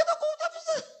 Apostle, I cannot go.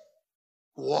 Apostle.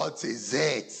 What is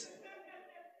it?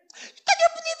 Can you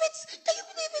believe it? Can you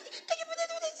believe it? Can you believe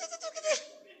it?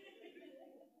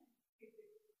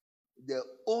 The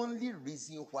only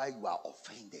reason why you are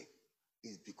offended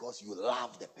is because you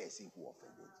love the person who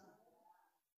offended you.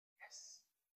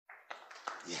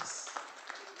 Yes.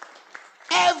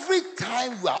 Every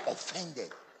time you are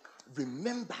offended,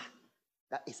 remember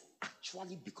that it's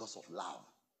actually because of love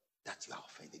that you are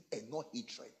offended and not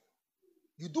hatred.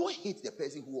 You don't hate the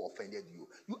person who offended you.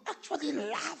 You actually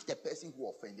love the person who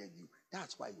offended you.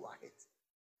 That's why you are hurt.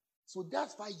 So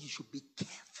that's why you should be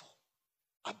careful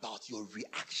about your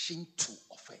reaction to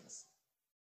offense.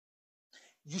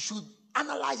 You should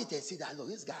analyze it and say that, look,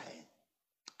 this guy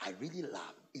I really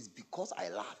love. It's because I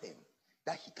love him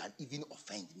that he can even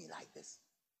offend me like this.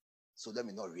 So let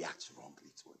me not react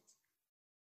wrongly to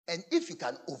it. And if you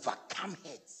can overcome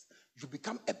hurts, you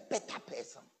become a better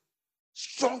person,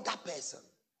 stronger person,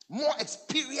 more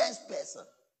experienced person.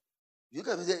 You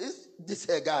can say, this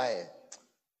guy,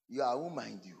 I won't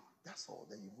mind you. That's all.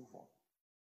 Then you move on.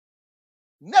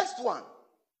 Next one.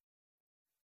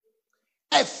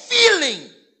 A feeling.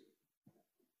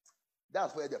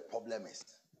 That's where the problem is.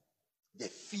 The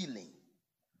feeling.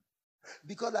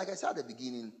 Because like I said at the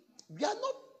beginning, we are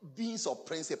not beings of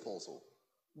principles.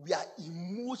 We are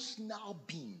emotional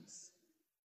beings.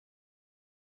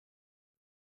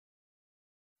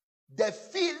 The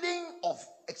feeling of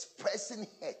expressing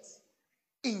hate,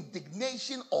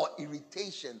 indignation, or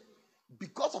irritation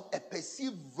because of a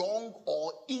perceived wrong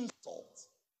or insult.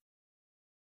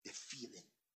 The feeling.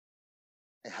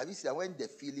 And have you seen that when the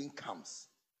feeling comes,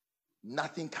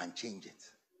 nothing can change it?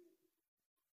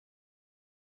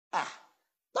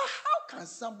 But how can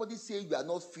somebody say you are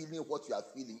not feeling what you are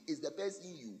feeling? Is the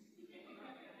person you?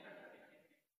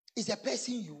 Is the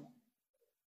person you?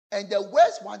 And the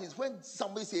worst one is when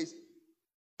somebody says,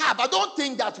 but don't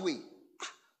think that way.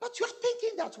 But you are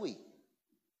thinking that way.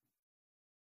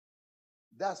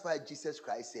 That's why Jesus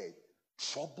Christ said,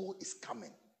 trouble is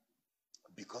coming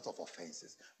because of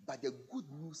offenses. But the good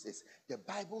news is, the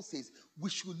Bible says we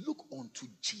should look unto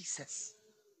Jesus,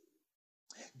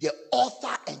 the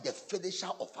author and the finisher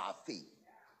of our faith,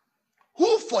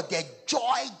 who for the joy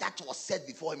that was set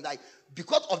before him, like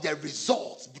because of the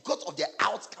results, because of the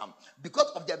outcome, because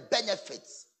of the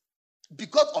benefits,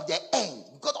 because of the end,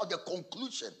 because of the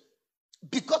conclusion,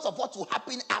 because of what will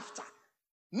happen after,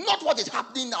 not what is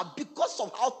happening now, because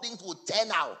of how things will turn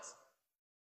out,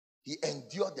 he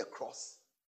endured the cross,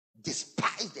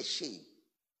 despised the shame,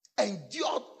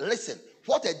 endured, listen,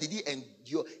 what did he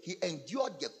endure? He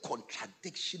endured the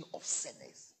contradiction of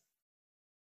sinners.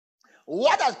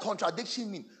 What does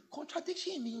contradiction mean?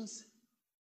 Contradiction means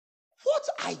what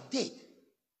I did,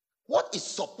 what is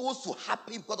supposed to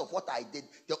happen because of what I did,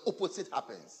 the opposite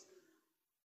happens.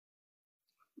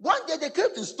 One day they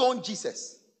came to stone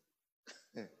Jesus.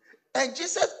 And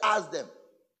Jesus asked them,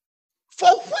 for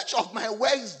which of my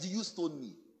works do you stone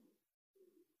me?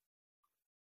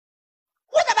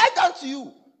 What have I done to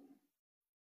you?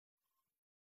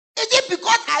 Is it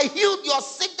because I healed your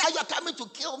sick that you are coming to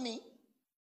kill me?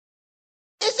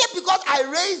 Is it because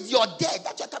I raised your dead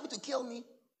that you are coming to kill me?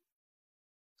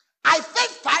 I fed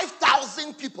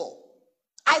 5,000 people.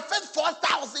 I fed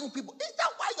 4,000 people. Is that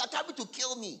why you are coming to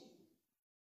kill me?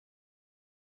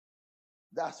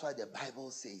 That's why the Bible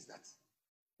says that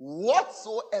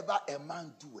whatsoever a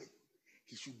man doeth,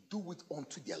 he should do it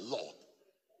unto the Lord,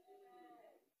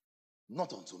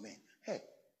 not unto men. Hey,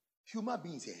 human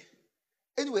beings here.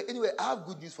 Anyway, I have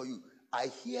good news for you. I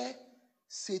hear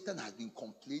Satan has been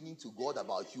complaining to God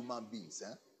about human beings.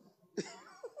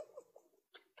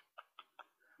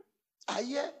 I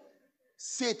hear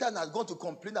Satan has gone to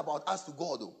complain about us to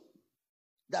God, though.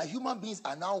 That human beings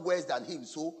are now worse than him.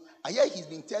 So I hear he's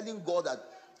been telling God that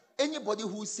anybody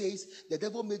who says, the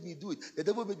devil made me do it, the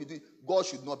devil made me do it, God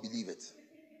should not believe it.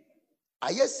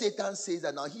 I hear Satan says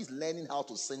that now he's learning how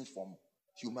to sin from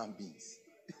human beings.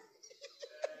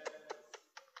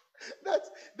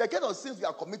 That's the kind of sins we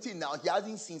are committing now. He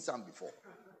hasn't seen some before.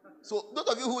 So those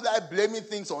of you who like blaming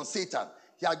things on Satan,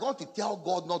 he are going to tell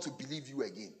God not to believe you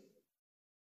again.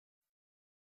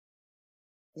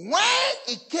 When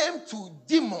it came to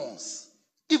demons,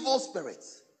 evil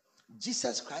spirits,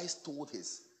 Jesus Christ told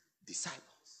his disciples,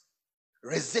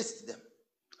 resist them,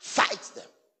 fight them,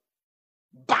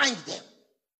 bind them,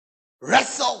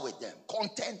 wrestle with them,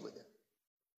 contend with them.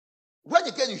 When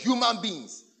it came to human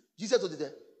beings, Jesus told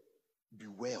them,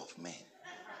 beware of men.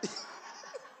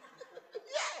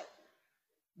 Yeah.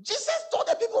 Jesus told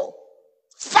the people,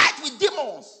 fight with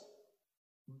demons,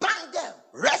 bind them,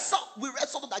 wrestle. We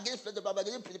wrestle against flesh and blood,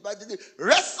 against principalities,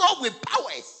 wrestle with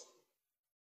powers.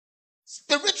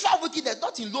 Spiritual wickedness,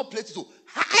 not in low places, so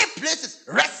high places,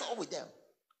 wrestle with them.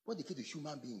 When they came to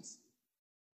human beings,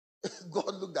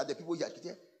 God looked at the people here.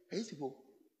 Hey, these people,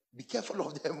 Be careful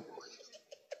of them.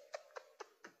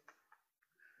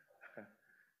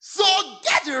 So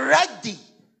get ready.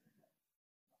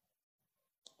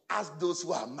 Ask those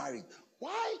who are married.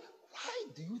 Why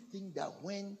do you think that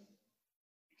when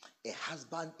a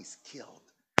husband is killed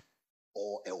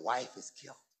or a wife is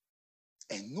killed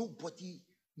and nobody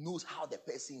knows how the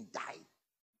person died,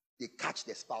 they catch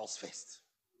the spouse first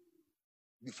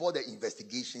before the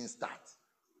investigation starts?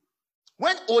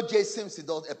 When O.J. Simpson,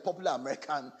 a popular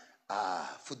American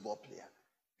football player,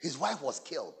 his wife was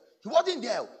killed. He wasn't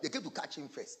there. They came to catch him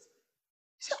first.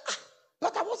 He said,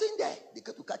 but I wasn't there. They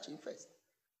came to catch him first.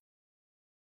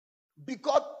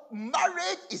 Because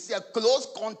marriage is a close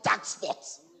contact sport.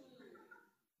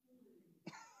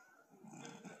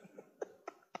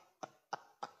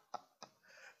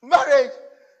 Marriage,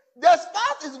 the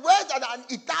spouse is worse than an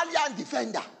Italian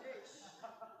defender.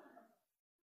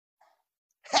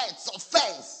 Heads of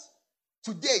fence.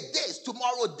 Today, this,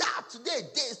 tomorrow, that. Today,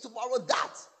 this, tomorrow,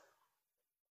 that.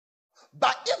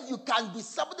 But if you can be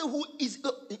somebody who is,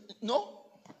 no.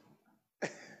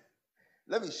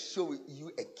 Let me show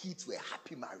you a key to a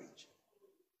happy marriage.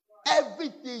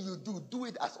 Everything you do, do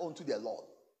it as unto the Lord.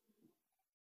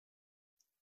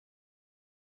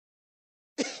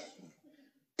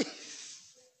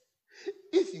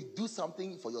 If you do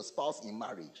something for your spouse in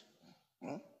marriage,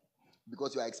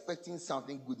 because you are expecting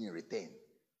something good in return,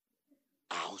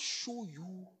 I'll show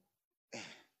you.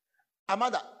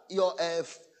 Amanda, your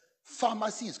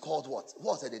pharmacy is called what?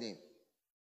 What's the name?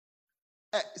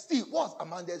 Steve, what's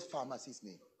Amanda's pharmacy's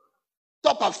name?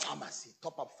 Top Up Pharmacy.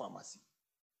 Top Up Pharmacy.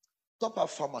 Top Up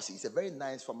Pharmacy is a very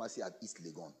nice pharmacy at East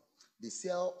Legon. They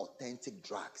sell authentic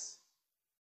drugs.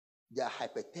 Their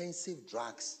hypertensive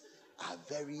drugs are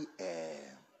very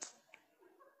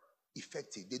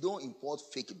effective. They don't import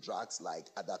fake drugs like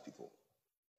other people.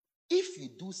 If you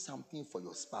do something for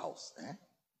your spouse,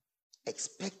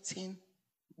 expecting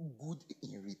good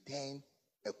in return,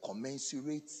 a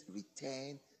commensurate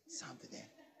return, something there.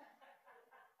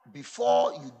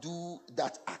 Before you do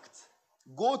that act,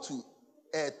 go to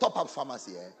Top Up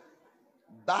Pharmacy,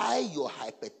 buy your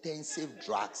hypertensive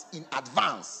drugs in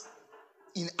advance,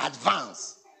 and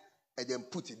then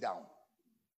put it down.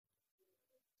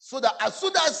 So that as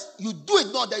soon as you do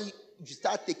it, no, then you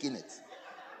start taking it.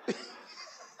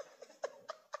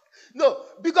 No,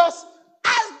 because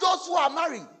as those who are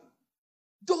married,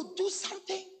 they'll do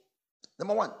something.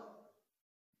 Number one,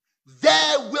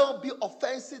 there will be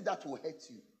offenses that will hurt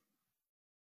you.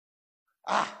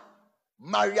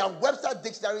 Merriam-Webster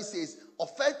dictionary says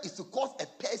offense is to cause a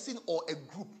person or a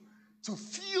group to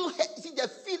feel hurt. You see the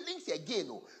feelings again,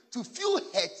 to feel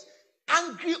hurt,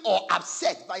 angry or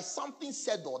upset by something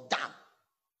said or done.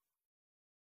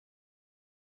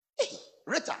 Hey,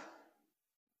 Rita,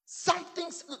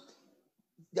 something's.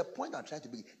 The point I'm trying to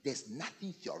make, there's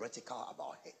nothing theoretical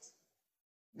about hate.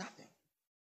 Nothing.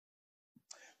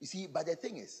 You see, but the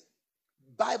thing is,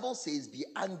 Bible says be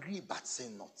angry but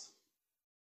sin not.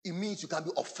 It means you can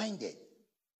be offended.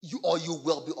 You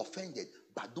will be offended,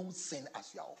 but don't sin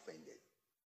as you are offended.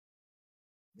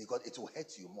 Because it will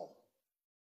hurt you more.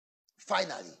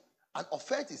 Finally, an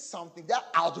offense is something that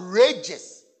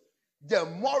outrages the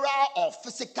moral or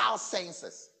physical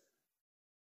senses.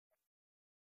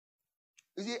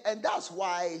 You see, and that's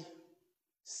why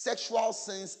sexual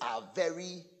sins are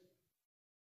very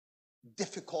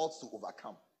difficult to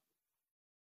overcome.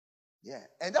 Yeah,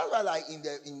 and that's why, like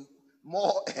in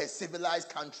more civilized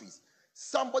countries,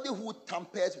 somebody who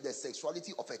tampers with the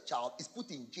sexuality of a child is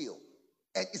put in jail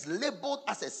and is labeled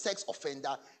as a sex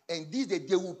offender. And these days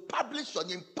they will publish your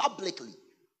name publicly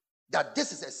that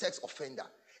this is a sex offender,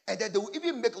 and then they will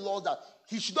even make laws that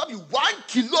he should not be 1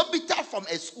 kilometer from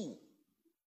a school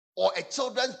or a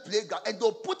children's playground, and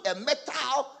they'll put a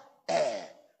metal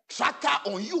tracker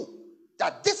on you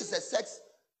that this is a sex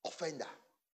offender.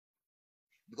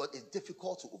 Because it's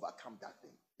difficult to overcome that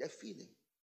thing. They're feeling.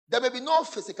 There may be no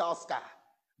physical scar,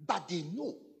 but they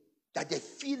know that the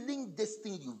feeling this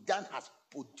thing you've done has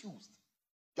produced.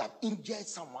 You have injured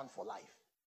someone for life.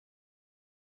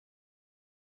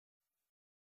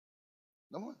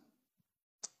 Number one.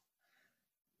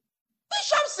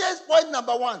 Bishop says point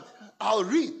number 1. I'll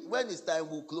read. When it's time,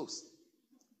 we'll close.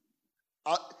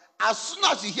 As soon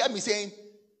as you hear me saying,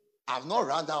 I've not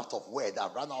run out of word,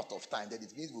 I've run out of time, then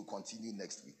it means we'll continue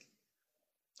next week.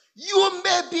 You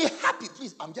may be happy.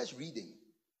 Please, I'm just reading.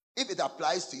 If it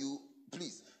applies to you,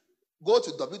 please go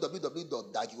to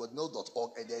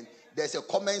www.dagiwordmail.org, and then there's a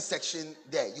comment section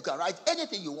there. You can write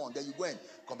anything you want. Then you go and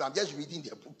comment. I'm just reading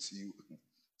the book to you.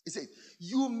 It says,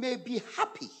 you may be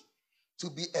happy to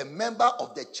be a member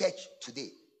of the church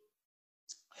today.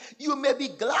 You may be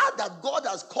glad that God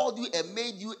has called you and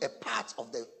made you a part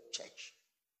of the church.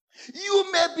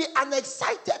 You may be an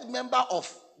excited member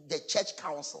of the church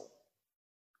council.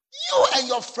 You and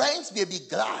your friends may be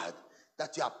glad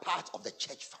that you are part of the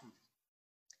church family.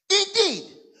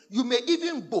 Indeed, you may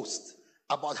even boast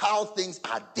about how things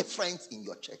are different in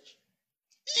your church.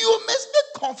 You may speak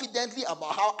confidently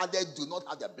about how others do not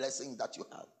have the blessing that you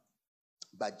have.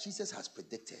 But Jesus has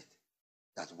predicted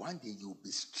that one day you will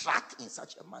be struck in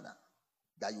such a manner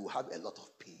that you will have a lot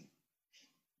of pain.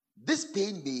 This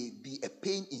pain may be a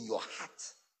pain in your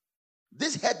heart.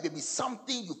 This hurt may be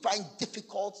something you find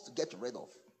difficult to get rid of.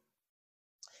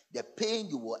 The pain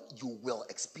you will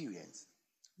experience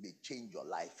may change your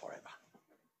life forever.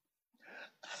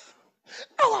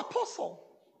 Our apostle,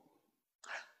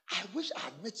 I wish I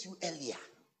had met you earlier.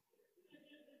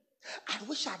 I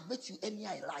wish I had met you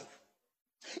earlier in life.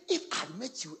 If I had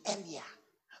met you earlier,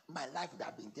 my life would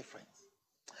have been different.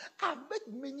 I've met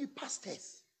many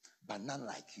pastors, but none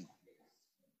like you.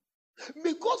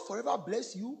 May God forever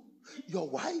bless you, your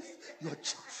wife, your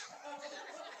children.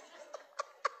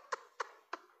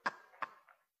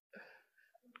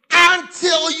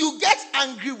 Until you get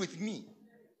angry with me.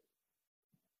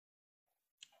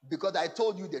 Because I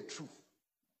told you the truth.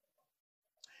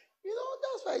 You know,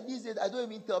 that's why these days I don't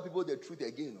even tell people the truth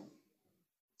again. No?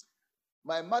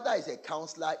 My mother is a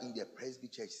counselor in the Presby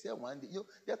church. She said one day,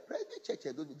 the Presby church,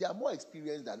 they are more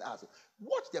experienced than us.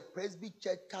 Watch the Presby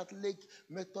church, Catholic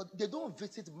method. They don't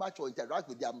visit much or interact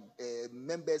with their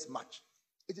members much.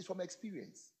 It is from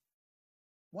experience.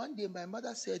 One day my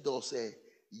mother said there was a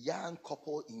young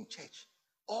couple in church,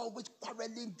 always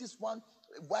quarreling. This one,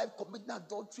 wife committing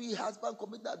adultery, husband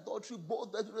committing adultery,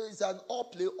 both. It's an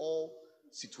all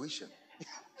situation.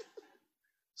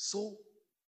 So,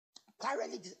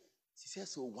 quarreling. She said,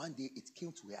 so one day it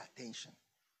came to her attention.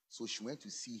 So she went to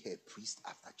see her priest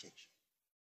after church.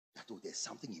 That there's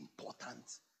something important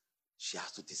she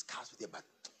has to discuss with her. But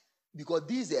because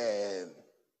these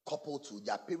couple too,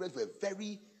 their parents were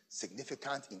very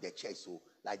significant in the church. So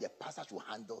like the pastor should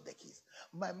handle the case.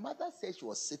 My mother said she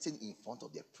was sitting in front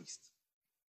of the priest,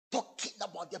 talking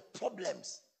about the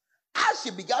problems. As she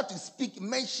began to speak,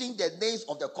 mentioning the names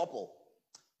of the couple,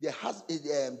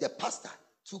 the pastor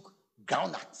took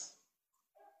groundnuts.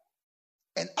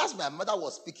 And as my mother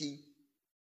was speaking,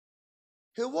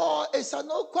 he was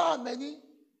a many.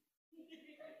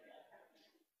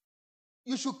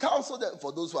 You should counsel them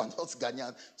for those who are not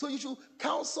Ghanaian. So you should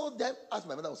counsel them. As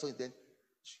my mother was saying, then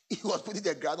he was putting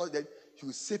the groundnut. Then he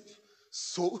would sip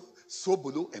so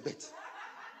below a bit,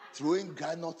 throwing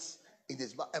groundnuts in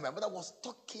his mouth. And my mother was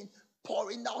talking,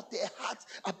 pouring out their heart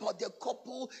about the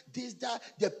couple. This, that,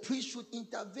 the priest should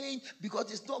intervene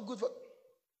because it's not good for.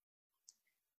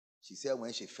 She said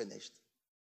when she finished,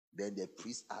 then the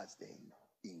priest asked them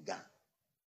in Ghana,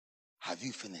 have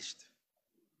you finished?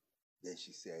 Then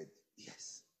she said,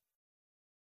 yes.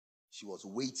 She was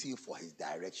waiting for his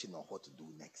direction on what to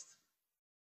do next.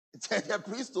 Then the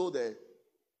priest told her,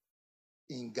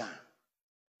 in Ghana,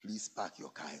 please park your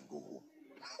car and go home.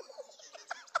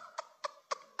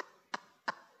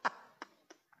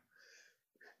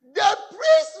 The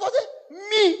priest was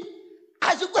me.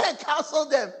 I should go and counsel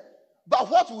them. But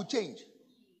what will change?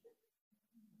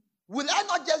 Will I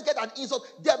not just get an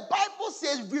insult? The Bible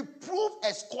says, reprove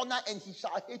a scorner and he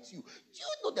shall hate you. Do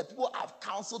you know the people I've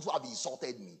counseled who have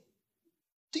insulted me?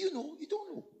 Do you know? You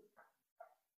don't know.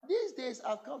 These days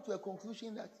I've come to a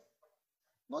conclusion that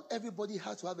not everybody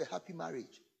has to have a happy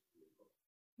marriage.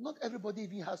 Not everybody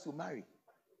even has to marry.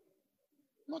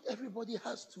 Not everybody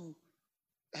has to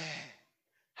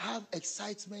have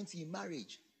excitement in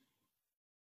marriage.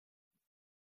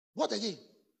 What again?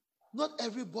 Not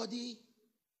everybody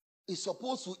is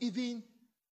supposed to even,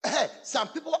 some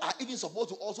people are even supposed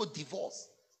to also divorce.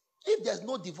 If there's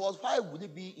no divorce, why would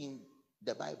it be in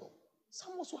the Bible?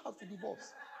 Some also have to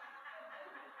divorce.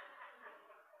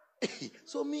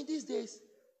 So me these days,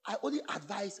 I only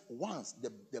advise once.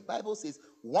 The Bible says,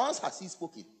 once has he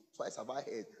spoken, twice have I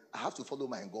heard. I have to follow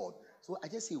my God. So I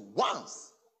just say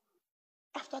once.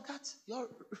 After that, your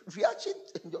reaction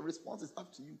and your response is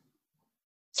up to you.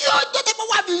 You know, the people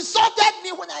have insulted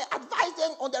me when I advised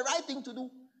them on the right thing to do.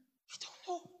 You don't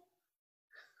know.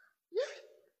 Yeah.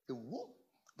 The war.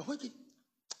 But wait,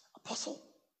 Apostle,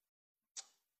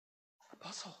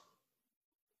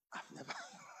 I've never.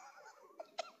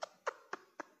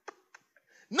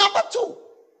 Number 2,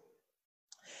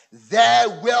 there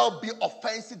will be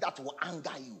offenses that will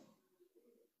anger you.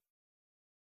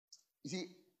 You see,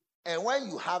 and when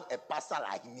you have a pastor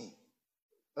like me,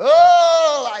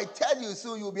 oh, I tell you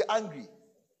soon you'll be angry.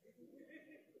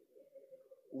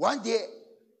 One day,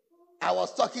 I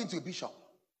was talking to Bishop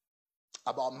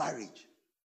about marriage.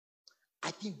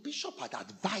 I think Bishop had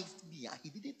advised me and he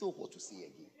didn't know what to say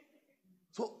again.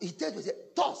 So he told me,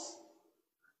 Toss,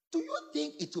 do you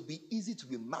think it will be easy to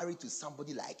be married to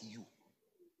somebody like you?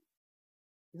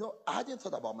 You know, I hadn't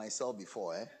thought about myself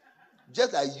before,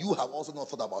 just like you have also not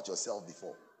thought about yourself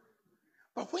before.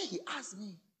 But when he asked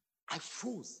me, I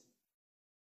froze.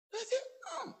 I said,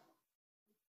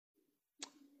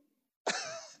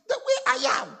 the way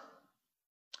I am.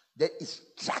 Then it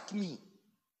struck me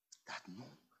that no,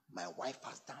 my wife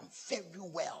has done very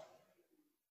well.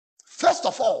 First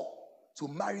of all, to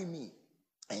marry me,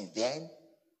 and then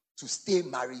to stay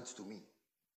married to me.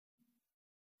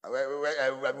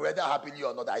 Whether happily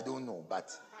or not, I don't know, but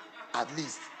at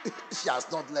least she has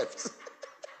not left.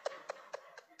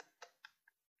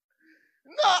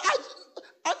 No, I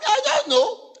don't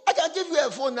know. I can give you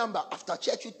a phone number. After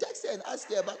church, you text her and ask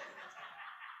her about.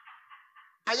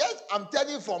 I'm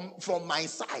telling you from my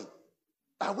side.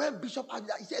 But when Bishop asked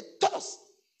that, he said, Toss,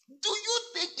 do you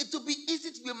think it will be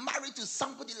easy to be married to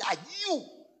somebody like you?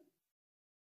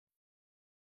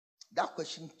 That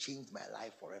question changed my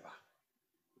life forever.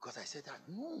 Because I said that,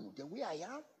 no, the way I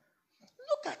am,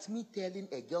 look at me telling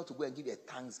a girl to go and give a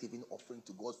thanksgiving offering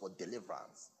to God for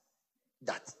deliverance.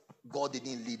 That God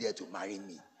didn't lead her to marry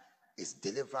me. It's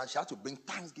deliverance. She had to bring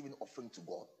thanksgiving offering to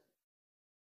God.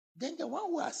 Then the one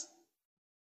who has,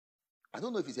 I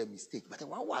don't know if it's a mistake, but the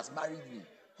one who has married me,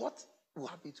 what will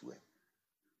happen to her?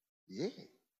 Yeah.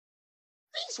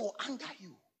 Things will anger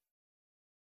you.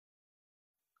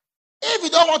 If you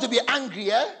don't want to be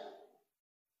angry,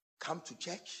 come to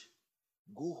church,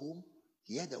 go home,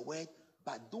 hear the word,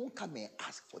 but don't come and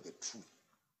ask for the truth.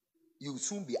 You'll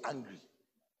soon be angry.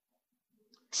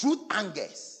 Truth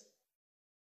angers.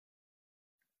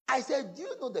 I said, do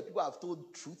you know the people I've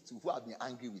told truth to who have been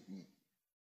angry with me?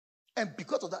 And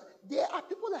because of that, there are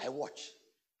people that I watch.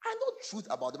 I know truth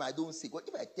about them. I don't say, but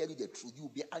if I tell you the truth, you'll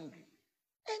be angry.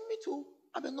 And me too.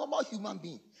 I'm a normal human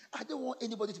being. I don't want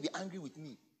anybody to be angry with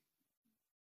me.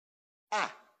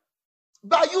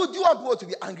 But you do want people to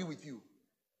be angry with you.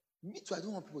 Me too, I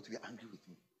don't want people to be angry with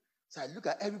me. So I look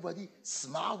at everybody,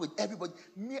 smile with everybody.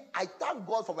 Me, I thank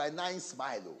God for my nice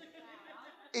smile.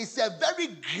 It's a very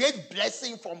great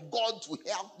blessing from God to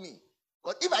help me.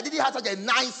 Because if I didn't have such a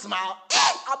nice smile,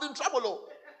 I'll be in trouble.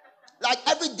 Like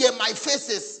every day my face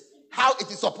is how it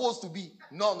is supposed to be.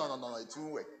 No, it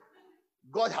won't work.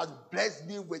 God has blessed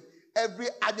me with every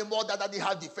animal that doesn't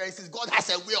have defenses. God has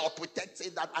a way of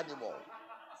protecting that animal.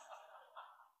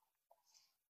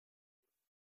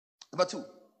 Number 2,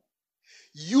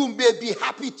 you may be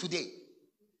happy today.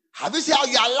 Have you seen how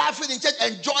you are laughing in church,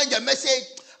 enjoying the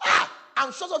message?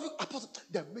 I'm sure of you, Apostle,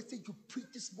 the message you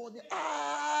preached this morning.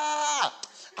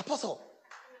 Apostle,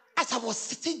 as I was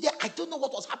sitting there, I don't know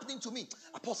what was happening to me.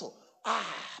 Apostle,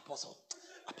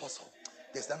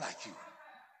 there's none like you.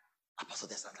 Apostle,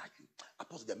 there's none like you.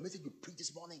 Apostle, the message you preached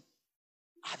this morning,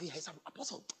 have you heard something?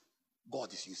 Apostle,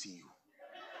 God is using you.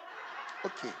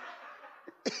 Okay.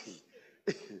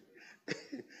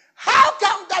 How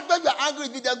come that when you're angry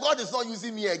with me, then God is not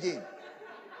using me again?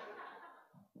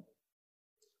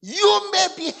 You may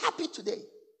be happy today.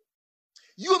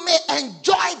 You may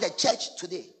enjoy the church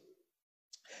today.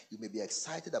 You may be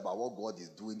excited about what God is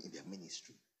doing in the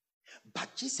ministry.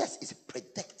 But Jesus is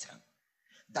predicting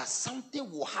that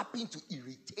something will happen to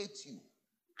irritate you,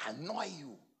 annoy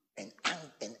you, and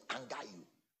anger you.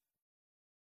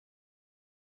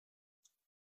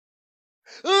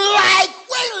 Like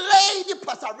when Lady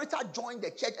Pastor Rita joined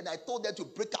the church and I told her to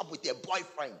break up with her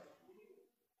boyfriend.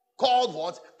 Called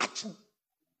what? Achu.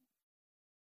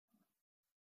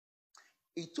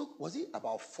 It took, was it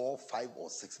about 4, 5, or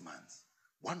 6 months?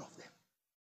 One of them.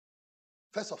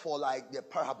 First of all, like the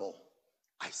parable,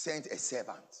 I sent a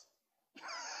servant.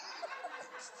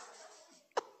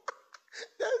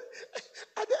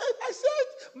 And then I said,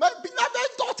 my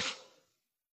beloved daughter,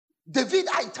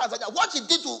 Davida in Tanzania. What she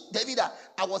did to Davida,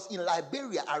 I was in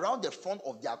Liberia around the front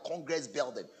of their Congress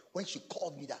building when she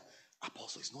called me that,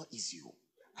 Apostle, it's not easy.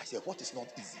 I said, what is not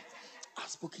easy? I've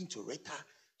spoken to Rita,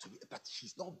 but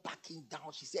she's not backing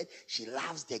down. She said she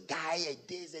loves the guy and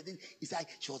this and this. It's like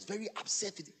she was very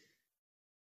upset with it.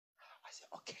 I said,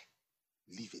 okay,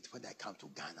 leave it. When I come to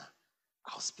Ghana,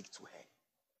 I'll speak to her.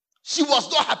 She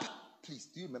was not happy. Please,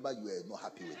 do you remember you were not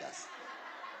happy with us?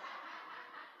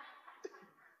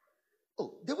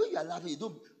 Oh, the way you are laughing, you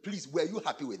don't. Please, were you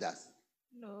happy with us?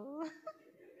 No.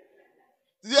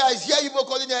 Yeah, I hear you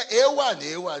calling her A1.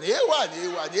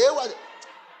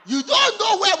 You don't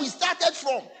know where we started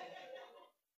from.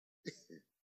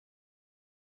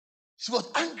 She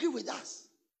was angry with us.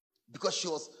 because she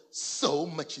was so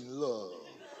much in love.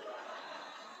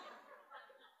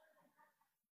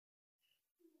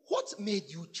 What made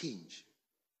you change?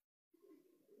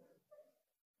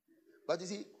 But you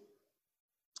see,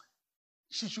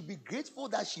 she should be grateful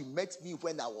that she met me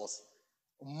when I was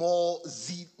more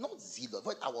not zealous,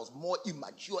 when I was more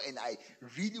immature and I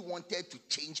really wanted to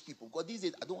change people. Because these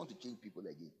days, I don't want to change people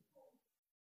again.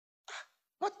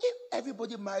 But if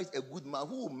everybody marries a good man,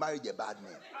 who will marry the bad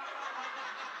man?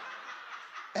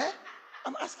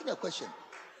 I'm asking a question.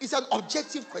 It's an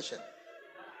objective question.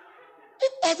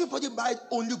 If everybody married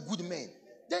only good men,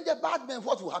 then the bad men,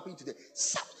 what will happen to them?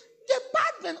 The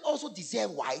bad men also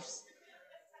deserve wives.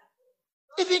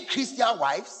 Even Christian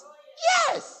wives.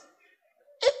 Yes.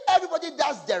 If everybody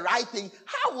does the right thing,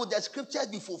 how would the scriptures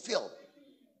be fulfilled?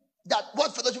 That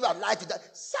what fellowship are light to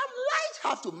that? Some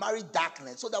light have to marry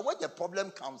darkness so that when the problem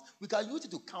comes, we can use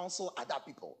it to counsel other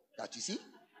people. That you see,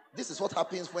 this is what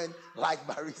happens when light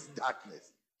marries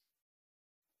darkness.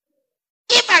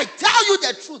 If I tell you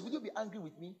the truth, will you be angry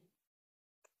with me?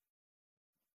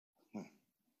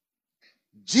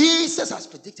 Jesus has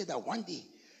predicted that one day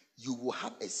you will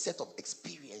have a set of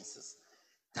experiences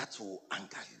that will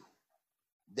anger you.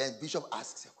 Then Bishop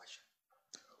asks a question.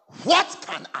 What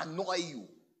can annoy you?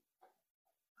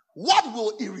 What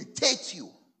will irritate you?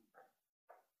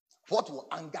 What will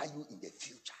anger you in the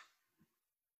future?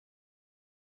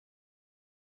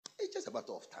 It's just a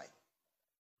matter of time.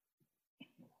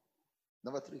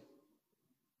 Number 3.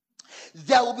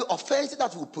 There will be offenses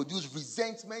that will produce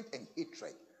resentment and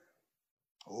hatred.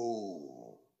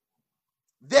 Oh.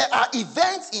 There are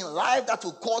events in life that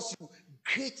will cause you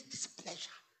great displeasure.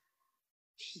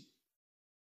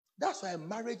 That's why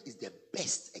marriage is the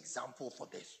best example for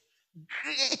this.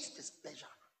 Great displeasure.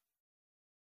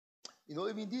 You know,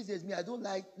 even these days, I don't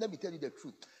like, let me tell you the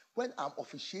truth. When I'm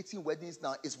officiating weddings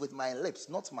now, it's with my lips,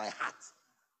 not my heart.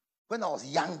 When I was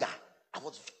younger, I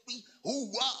was very,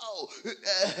 oh wow.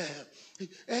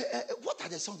 What are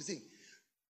the songs we sing?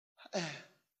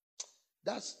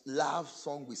 That's love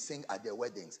song we sing at the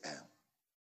weddings.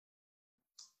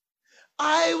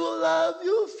 I will love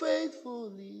you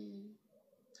faithfully,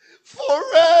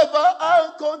 forever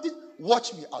and continue.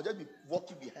 Watch me. I'll just be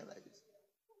walking behind like this.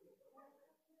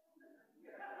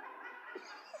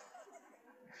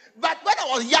 But when I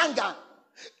was younger,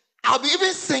 I'll be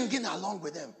even singing along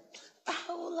with them.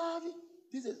 I will love you.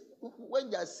 This is when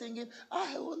they are singing,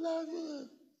 I will love you.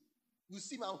 You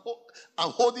see me,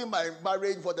 I'm holding my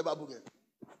marriage for the Bible game.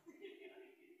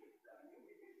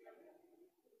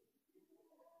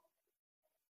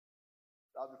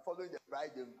 I'll be following the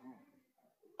bride and groom.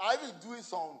 I'll be doing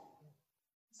some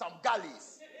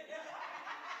galleys.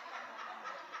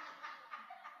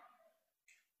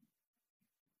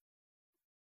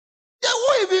 They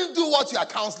won't even do what you are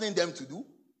counseling them to do.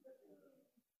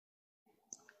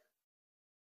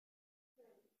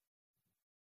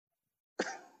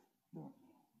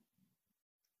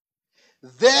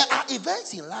 There are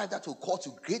events in life that will cause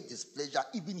you great displeasure,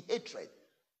 even hatred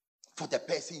for the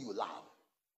person you love.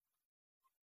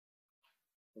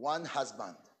 One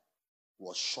husband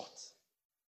was short.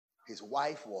 His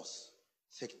wife was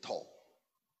thick, tall.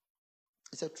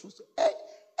 It's a true story.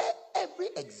 Every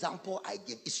example I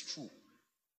give is true.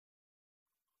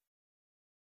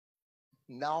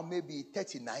 Now, maybe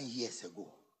 39 years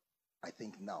ago, I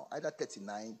think now, either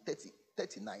 39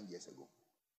 years ago,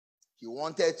 he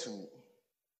wanted to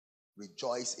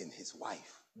rejoice in his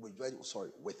wife,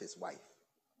 with his wife.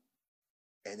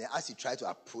 And then as he tried to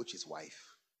approach his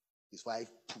wife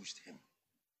pushed him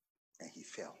and he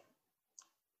fell.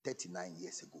 39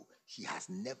 years ago. He has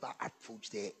never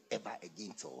approached her ever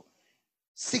again till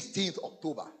 16th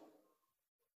October.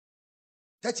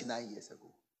 39 years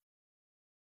ago.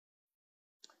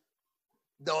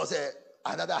 There was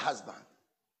another husband.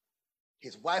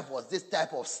 His wife was this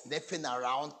type of sniffing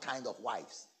around kind of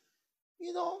wives.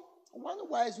 You know, one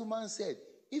wise woman said,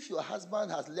 if your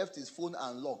husband has left his phone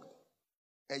unlocked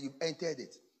and you've entered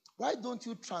it, why don't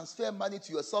you transfer money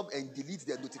to yourself and delete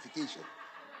the notification?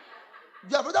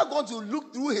 You are rather going to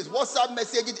look through his WhatsApp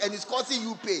messages and it's causing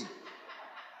you pain.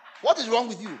 What is wrong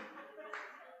with you?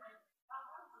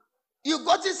 You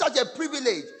got in such a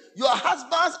privilege. Your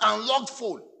husband's unlocked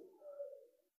phone.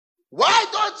 Why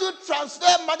don't you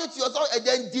transfer money to yourself and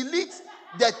then delete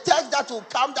the text that will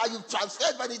come that you've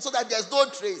transferred money so that there's no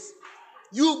trace?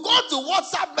 You go to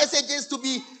WhatsApp messages to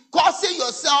be causing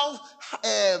yourself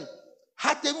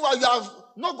while you have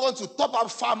not gone to top up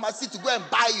pharmacy to go and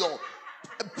buy your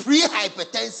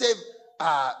pre-hypertensive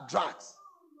drugs.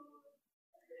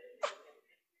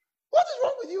 What is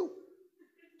wrong with you?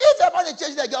 If everybody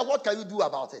changes their girl, what can you do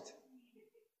about it?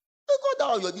 You go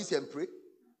down on your knees and pray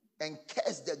and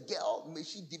curse the girl. May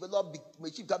she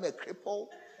become a cripple.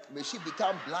 May she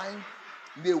become blind.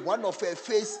 May one of her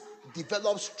face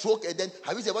develop stroke. And then,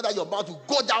 have you said whether your mouth will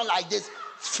go down like this?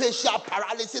 Facial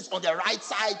paralysis on the right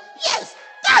side. Yes,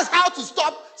 that's how to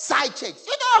stop side chicks.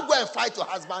 You don't go and fight your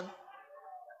husband.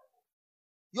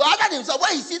 Your husband himself,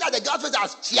 when he sees that the girl's face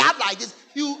has chiab like this,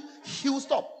 he'll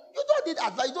stop. You don't need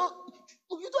advice.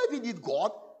 You don't even need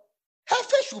God. Her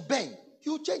face should bend.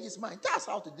 He'll change his mind. That's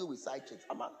how to deal with side chicks.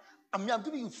 I'm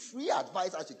giving you free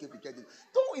advice as you keep it.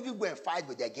 Don't even go and fight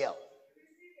with the girl.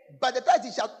 By the time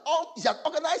he shall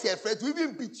organize her friends to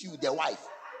even beat you, the wife.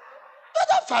 You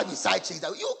don't fight with side chicks.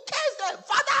 You curse them.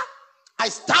 Father, I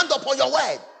stand upon your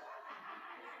word.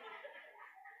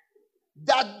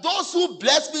 That those who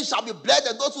bless me shall be blessed,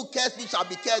 and those who curse me shall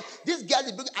be cursed. This girl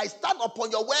is bringing, I stand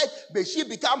upon your word. May she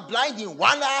become blind in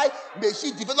one eye. May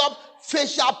she develop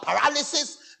facial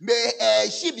paralysis. May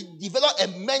she develop a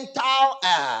mental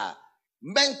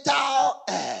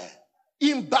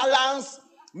imbalance.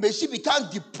 May she become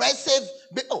depressive.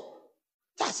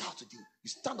 That's how to do. You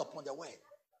stand upon the word.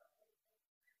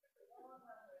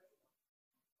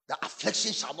 The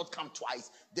affliction shall not come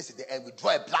twice. This is the end. We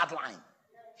draw a bloodline.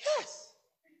 Yes.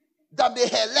 That may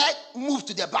her leg move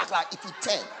to the back line if you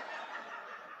turn.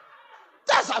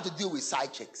 That's how to deal with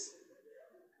side chicks.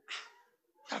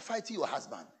 You are fighting your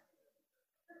husband.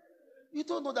 You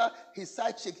don't know that his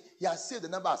side chick, he has saved the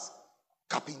numbers.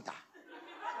 Carpenter.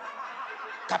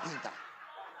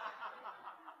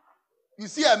 You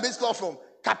see a missed call from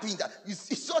Carpenter. You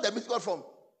saw the missed call from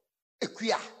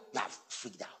Equia. You have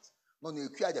freaked out. No,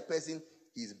 Equia, the person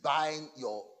is buying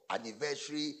your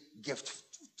anniversary gift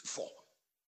for.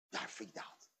 You are freaked out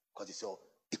because you saw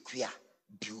Equia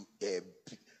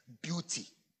beauty.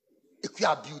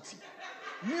 Equia beauty.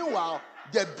 Meanwhile,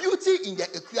 the beauty in the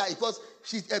Equia is because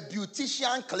she's a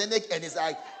beautician clinic and it's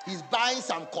like he's buying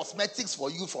some cosmetics for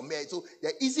you from her. So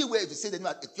the easy way to say the name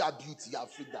of Equia beauty, you are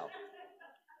freaked out.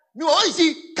 Meanwhile, you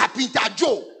see Carpenter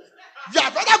Joe. You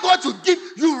are rather going to give,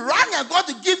 you run and go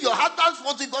to give your husband's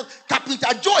phone because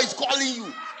Carpenter Joe is calling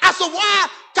you. As a why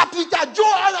Carpenter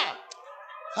Joe,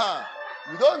 Anna?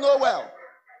 You don't know well.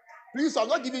 Please, I'm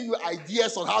not giving you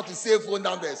ideas on how to save phone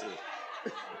numbers.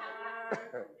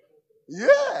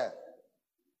 Yeah.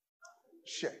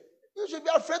 Sure. You should be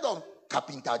afraid of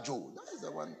Carpenter Joe. That is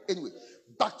the one. Anyway,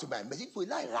 back to my message. People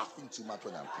like laughing too much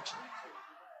when I'm preaching.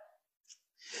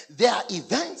 There are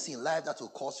events in life that will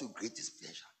cause you great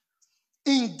displeasure.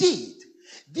 Indeed,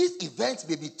 these events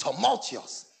may be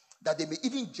tumultuous, that they may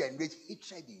even generate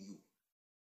hatred in you.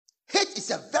 Hate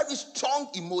is a very strong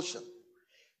emotion.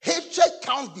 Hatred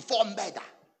comes before murder.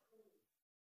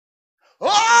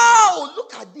 Oh,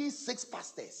 look at these 6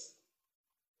 pastors.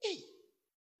 Hey,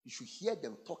 you should hear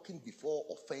them talking before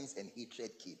offense and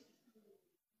hatred came.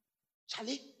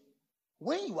 Charlie,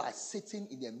 when you are sitting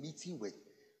in a meeting with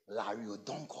Larry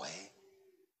Odonkoe,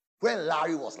 when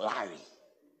Larry was Larry,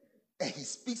 and he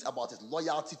speaks about his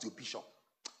loyalty to Bishop,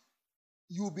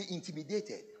 you'll be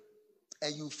intimidated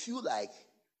and you feel like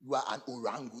you are an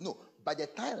orangu. No, by the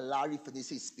time Larry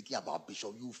finishes speaking about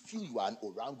Bishop, you feel you are an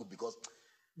orangu because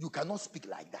you cannot speak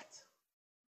like that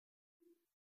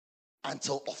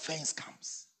until offense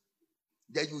comes.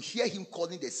 Then you hear him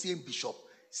calling the same bishop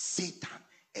Satan,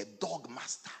 a dog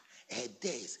master,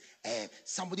 this,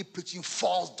 somebody preaching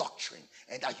false doctrine,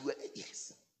 and that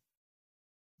yes.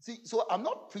 See, so I'm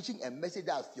not preaching a message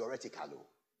that is theoretical.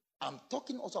 I'm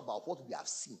talking also about what we have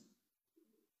seen.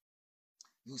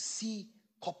 You see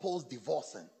couples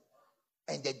divorcing,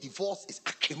 and the divorce is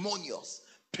acrimonious,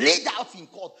 played out in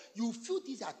court. You feel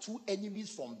these are 2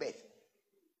 enemies from birth.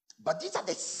 But these are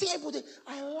the same.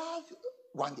 I love you.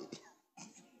 One day.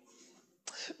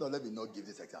 No, let me not give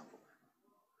this example.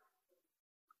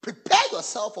 Prepare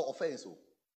yourself for offense.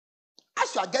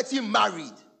 As you are getting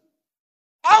married,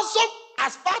 also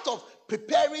as part of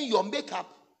preparing your makeup,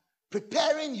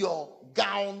 preparing your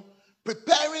gown,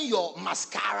 preparing your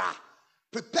mascara,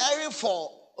 preparing for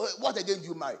what again do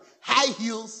you marry? High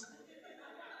heels,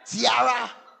 tiara.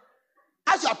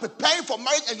 As you are preparing for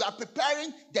marriage and you are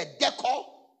preparing the decor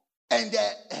and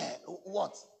the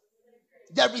what?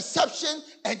 The reception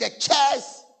and the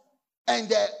chairs and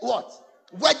the what?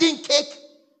 Wedding cake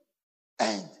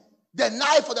and the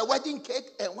knife for the wedding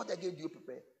cake. And what again do you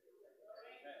prepare?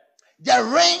 The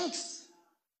rings.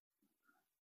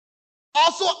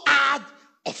 Also add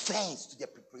offense to the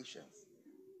preparations.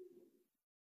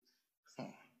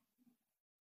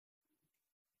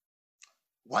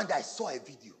 One day I saw a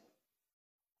video.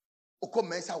 Oko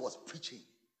Mensah was preaching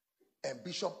and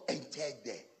Bishop entered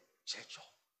the church hall.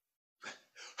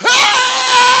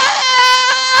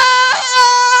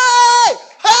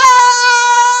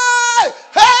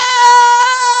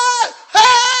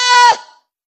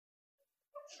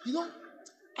 You know,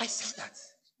 I said that,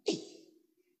 hey,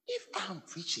 if I'm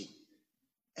preaching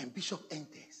and Bishop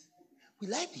enters,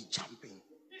 will I be jumping?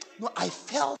 No, I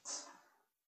felt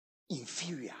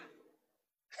inferior.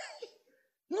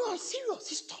 No, I'm serious.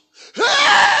 He stopped.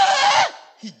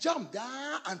 He jumped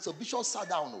down, and so Bishop sat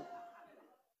down. No.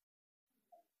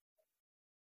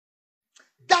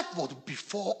 That was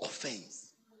before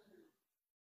offense.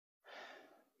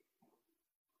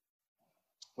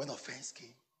 When offense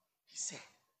came, he said,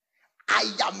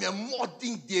 I am a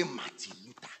modern day Martin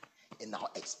Luther, and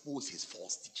I'll expose his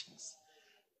false teachings.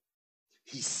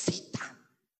 He's Satan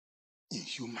in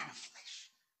human flesh.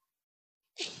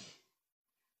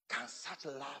 Can such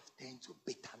love turn to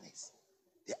bitterness?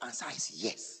 The answer is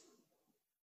yes.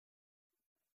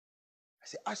 I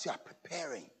say, as you are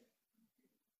preparing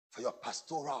for your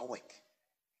pastoral work,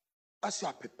 as you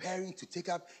are preparing to take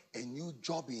up a new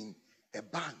job in a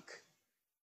bank,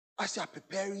 as you are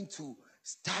preparing to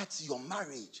start your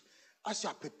marriage, as you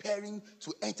are preparing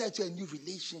to enter into a new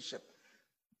relationship,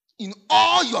 in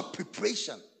all your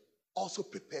preparation, also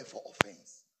prepare for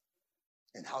offense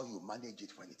and how you manage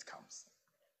it when it comes.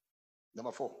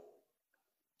 Number 4.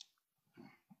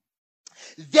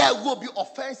 There will be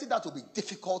offenses that will be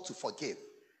difficult to forgive.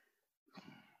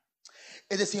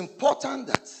 It is important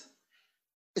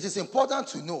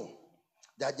to know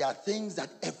that there are things that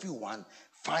everyone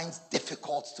finds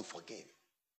difficult to forgive.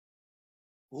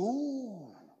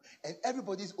 Ooh, and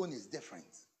everybody's own is different.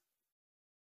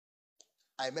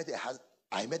 I met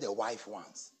a wife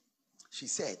once. She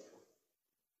said,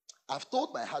 I've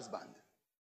told my husband,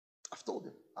 I've told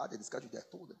him, I had a discussion with him,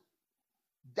 I told him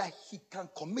that he can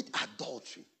commit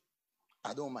adultery.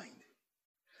 I don't mind.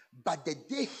 But the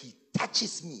day he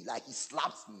touches me, like he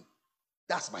slaps me,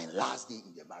 that's my last day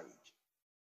in the marriage.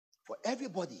 For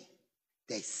everybody,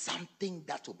 there's something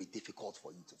that will be difficult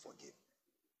for you to forgive.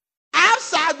 I have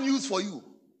sad news for you.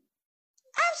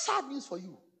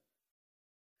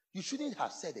 You shouldn't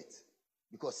have said it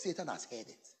because Satan has heard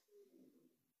it.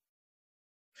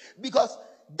 Because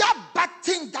that bad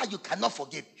thing that you cannot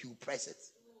forgive, you press it.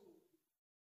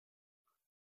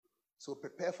 So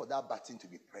prepare for that bad thing to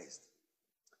be pressed.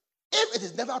 If it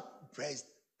is never pressed,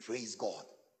 praise God.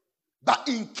 But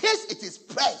in case it is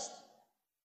pressed,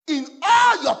 in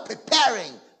all your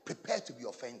preparing, prepare to be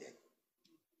offended.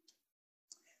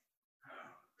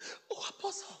 Oh,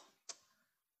 Apostle,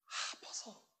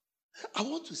 I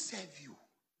want to serve you.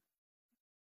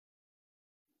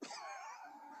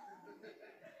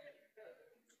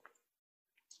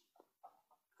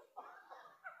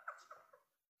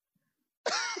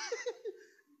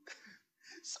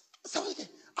 Somebody,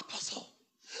 Apostle,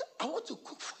 I want to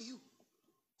cook for you.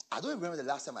 I don't remember the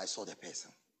last time I saw the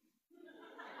person.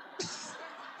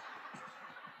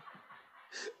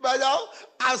 But now,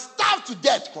 I'm starved to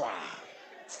death.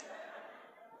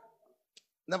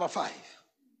 Number 5.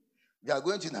 We are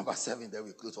going to number 7, then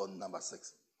we close on number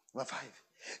 6. Number 5.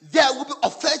 There will be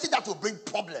offenses that will bring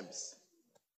problems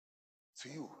to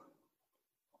you.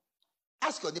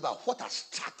 Ask your neighbor, what has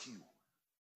struck you?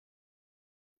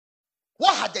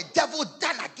 What had the devil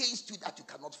done against you that you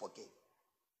cannot forgive?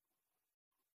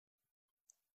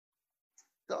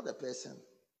 Tell the person,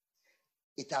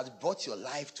 it has brought your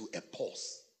life to a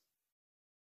pause.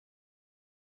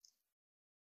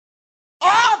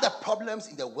 All the problems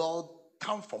in the world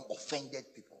come from offended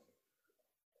people.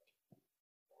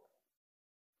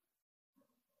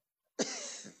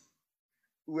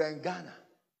 We were in Ghana.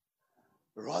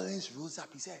 Rollins rose up,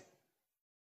 he said,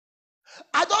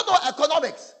 I don't know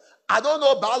economics. I don't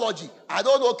know biology. I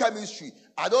don't know chemistry.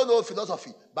 I don't know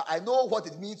philosophy. But I know what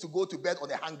it means to go to bed on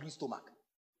a hungry stomach.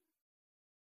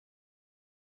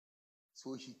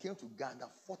 So he came to Ghana,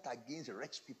 fought against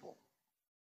rich people.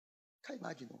 Can you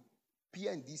imagine?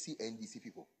 PNDC, NDC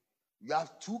people. You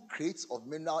have 2 crates of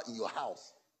mineral in your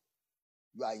house.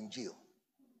 You are in jail.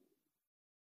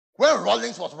 When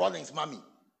Rollins was Rollins, mommy.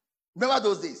 Remember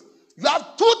those days? You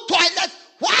have 2 toilets.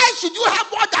 Why should you have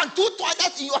more than 2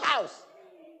 toilets in your house?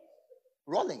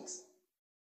 Rollins.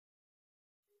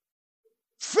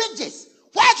 Fridges.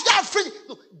 Why should you have fridges?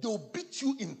 Look, they'll beat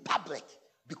you in public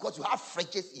because you have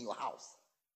fridges in your house.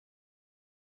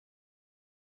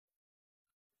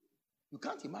 You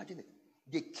can't imagine it.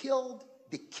 They killed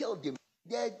the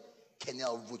dead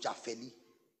Colonel Roger Feli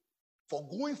for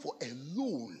going for a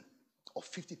loan of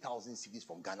 50,000 cedis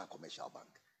from Ghana Commercial Bank.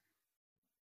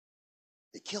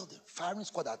 They killed him. Firing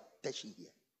squad at Teshi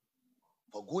here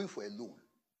for going for a loan.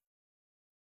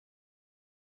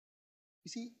 You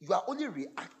see, you are only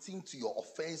reacting to your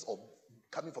offense of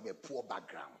coming from a poor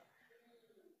background.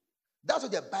 That's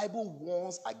what the Bible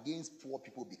warns against poor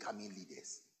people becoming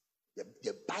leaders.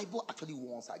 The Bible actually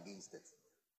warns against it.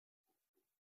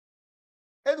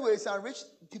 Anyway, it's enriched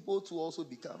people to also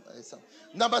become some.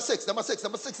 Number six. You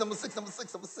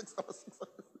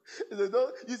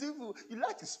see, you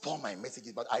like to spoil my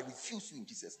messages, but I refuse you in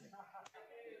Jesus' name.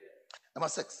 Number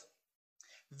 6.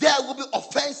 There will be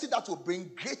offenses that will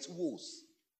bring great woes.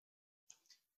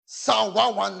 Psalm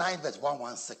 119 verse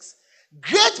 116.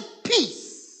 Great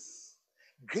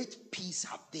peace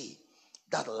have they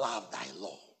that love thy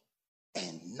law,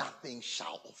 and nothing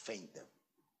shall offend them.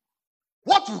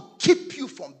 What will keep you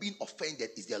from being offended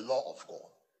is the law of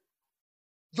God.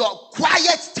 Your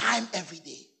quiet time every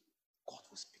day, God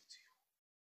will speak to you.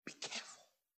 Be careful.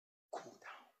 Cool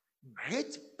down.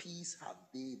 Great peace have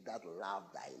they that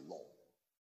love thy law.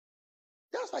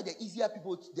 That's why the easiest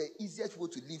people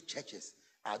to leave churches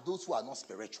are those who are not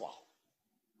spiritual,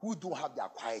 who don't have their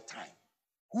quiet time,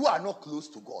 who are not close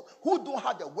to God, who don't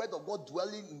have the word of God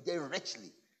dwelling in them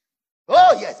richly.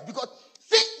 Oh yes, because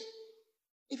see,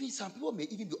 even some people may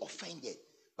even be offended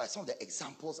by some of the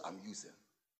examples I'm using.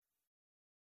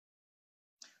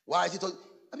 Why is it?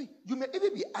 I mean, you may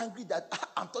even be angry that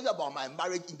I'm talking about my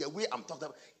marriage in the way I'm talking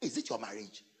about. Is it your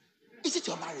marriage? Is it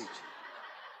your marriage?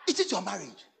 Is it your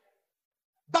marriage?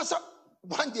 But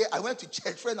one day I went to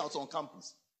church, friend I was on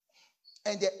campus,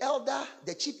 and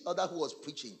the chief elder who was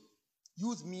preaching,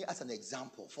 used me as an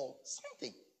example for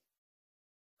something.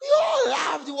 We all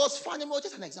laughed. It was funny. It was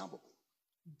just an example.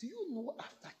 Do you know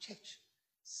after church,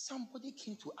 somebody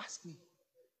came to ask me,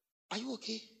 "Are you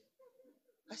okay?"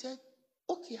 I said,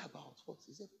 "Okay about what?"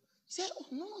 He said, "Oh,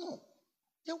 no.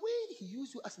 The way he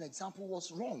used you as an example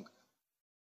was wrong."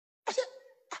 I said,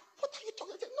 "What are you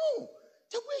talking about?" He said, "No.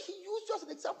 The way he used you as an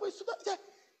example is so that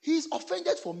he's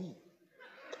offended for me.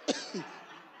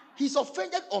 He's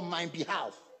offended on my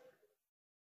behalf.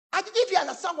 And if you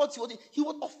understand what he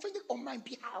was offended on my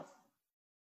behalf."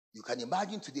 You can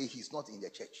imagine today he's not in the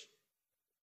church.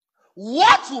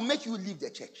 What will make you leave the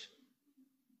church?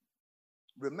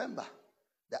 Remember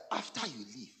that after you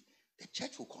leave, the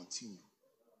church will continue.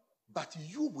 But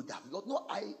you would have not. No,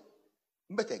 I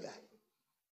met a guy.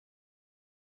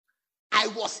 I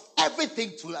was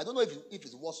everything to him. I don't know if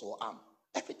it was or am.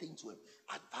 Everything to him.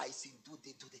 Advising, do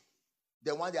this.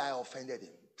 Then one day I offended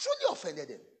him. Truly offended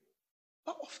him.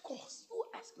 But of course, you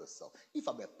ask yourself, if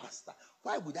I'm a pastor,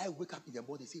 why would I wake up in the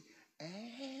morning and say,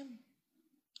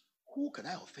 who can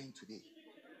I offend today?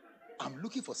 I'm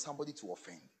looking for somebody to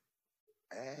offend.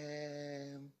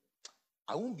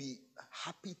 I won't be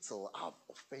happy till I've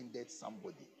offended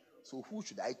somebody. So who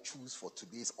should I choose for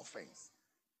today's offense?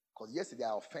 Because yesterday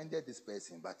I offended this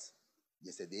person, but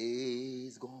yesterday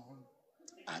is gone.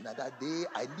 Another day,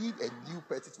 I need a new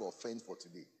person to offend for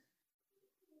today.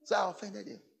 So I offended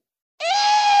him.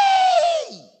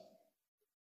 Hey!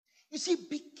 You see,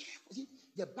 be careful. See,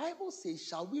 the Bible says,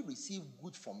 shall we receive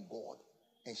good from God,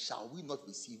 and shall we not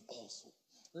receive also?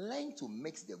 Learn to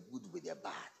mix the good with the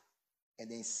bad,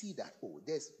 and then see that,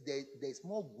 there's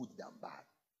more good than bad.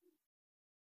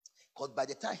 Because by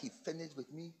the time he finished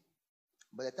with me,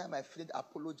 by the time I finished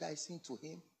apologizing to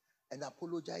him, and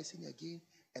apologizing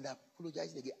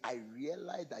again, I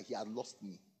realized that he had lost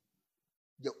me.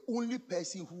 The only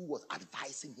person who was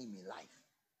advising him in life.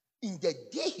 In the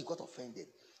day he got offended,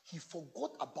 he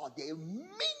forgot about the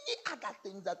many other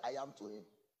things that I am to him.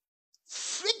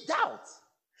 Freaked out.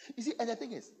 You see, and the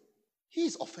thing is, he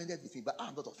is offended with me, but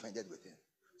I'm not offended with him.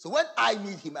 So when I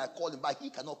need him, I call him, but he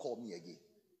cannot call me again.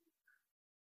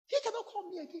 He cannot call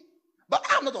me again. But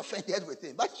I'm not offended with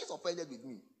him, but he's offended with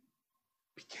me.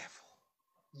 Be careful.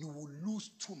 You will lose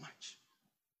too much.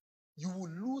 You will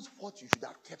lose what you should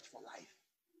have kept for life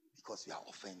because you are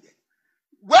offended.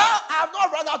 Well, I've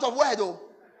not run out of word, though.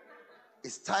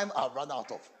 It's time I've run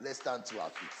out of. Let's stand to our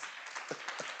feet.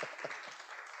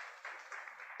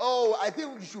 I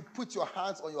think you should put your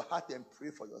hands on your heart and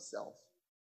pray for yourself.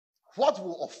 What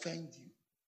will offend you?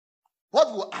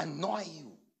 What will annoy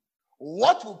you?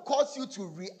 What will cause you to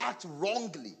react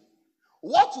wrongly?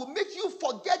 What will make you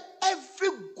forget every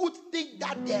good thing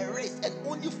that there is and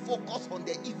only focus on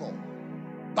the evil?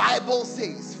 Bible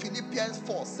says, Philippians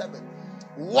 4:7,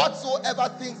 whatsoever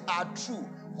things are true,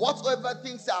 whatsoever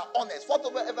things are honest,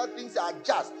 whatsoever things are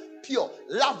just, pure,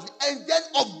 lovely, and then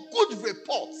of good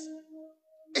report.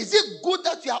 Is it good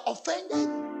that you are offended?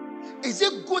 Is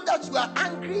it good that you are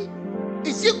angry?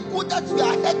 Is it good that you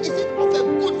are hurt? Is it of a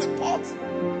good report?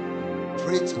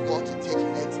 Pray to God to take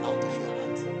hurts out of your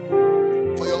heart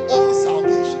for your own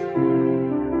salvation.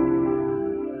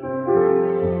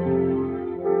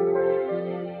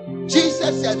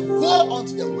 Jesus said, "Go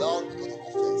unto the world because of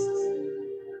offenses."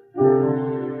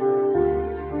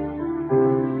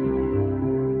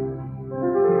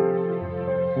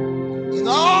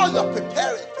 you are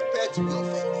prepare to be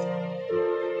offended.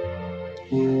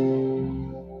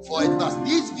 For it must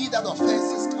needs be that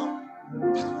offenses come,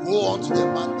 but woe unto the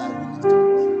man by whom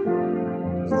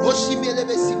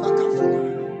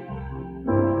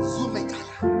it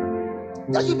comes.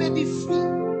 That you may be free.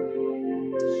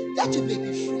 That you may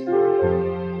be free.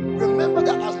 Remember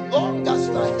that as long as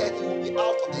you are ahead, you will be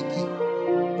out of the game.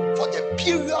 For the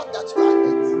period that you are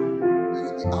ahead, you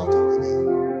will be out of the game.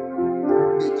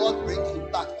 May God bring you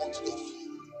back onto the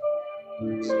field.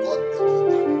 May God bring you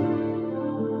back.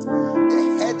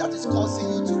 The head that is causing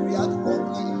you to react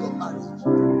wrongly in your marriage,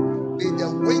 may the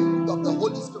wind of the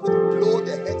Holy Spirit blow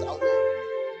the head away.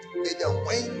 May the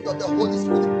wind of the Holy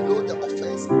Spirit blow the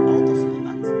offense out of your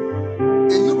heart.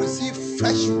 May you receive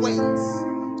fresh winds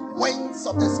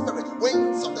of the Spirit,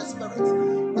 winds of the Spirit.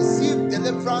 Receive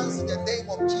deliverance in the name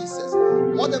of Jesus.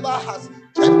 Whatever has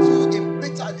kept you in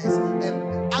bitterness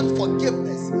and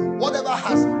unforgiveness, whatever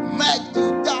has dragged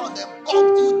you down and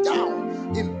bogged you down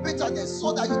in bitterness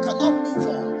so that you cannot move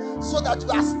on, so that you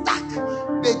are stuck,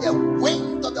 may the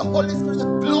wind of the Holy Spirit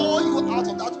blow you out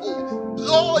of that hole,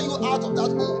 blow you out of that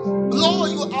hole, blow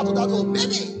you out of that hole.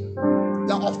 Maybe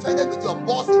you are offended with your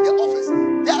boss in the office,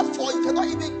 therefore you cannot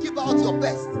even give out your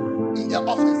best in the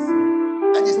office,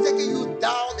 and it's taking you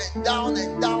down and down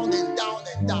and down and down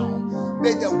and down.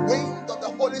 May the wind of the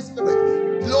Holy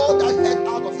Spirit blow that head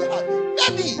out of your heart.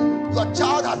 Maybe your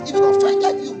child has even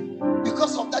offended you.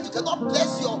 Because of that, you cannot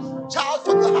bless your child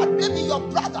from your heart. Maybe your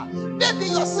brother, maybe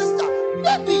your sister,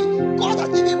 maybe God has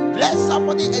even blessed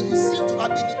somebody and you seem to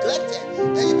have been neglected,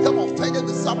 and you become offended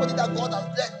with somebody that God has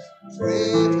blessed.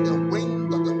 Pray for the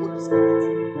wind of the Holy Spirit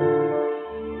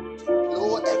to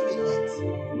blow every hate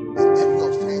and every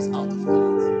offense out of your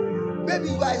heart. Maybe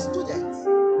you are a student,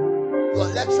 your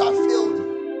lecturer failed you,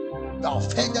 you are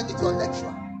offended with your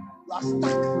lecturer, you are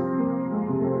stuck.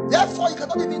 Therefore, you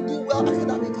cannot even do well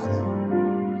academically.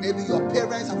 Maybe your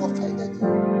parents have offended you,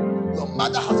 your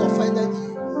mother has offended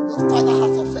you, your father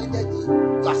has offended you,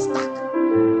 you are stuck.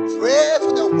 Pray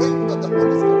for the wind of the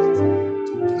Holy Spirit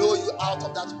to blow you out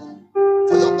of that hole,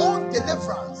 for your own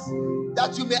deliverance,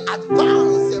 that you may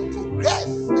advance and progress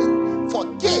and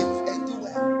forgive and do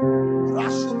well.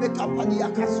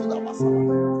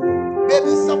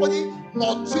 Maybe somebody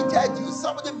maltreated you,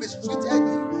 somebody mistreated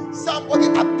you, somebody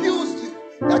abused you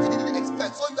that you didn't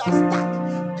expect, so you are stuck.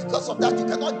 Because of that, you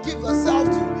cannot give yourself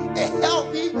to a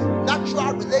healthy,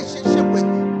 natural relationship with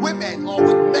women or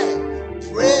with men.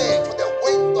 Pray for the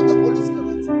wind of the Holy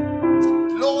Spirit to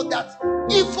blow that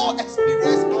evil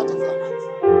experience out of your heart.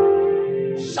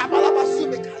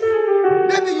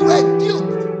 Maybe you were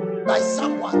duped by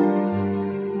someone.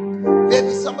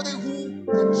 Maybe somebody who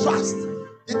you trust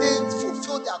didn't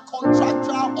fulfill their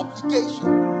contractual obligation.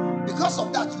 Because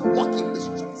of that, you walk in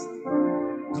mistrust.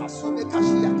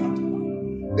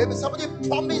 Maybe somebody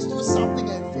promised you something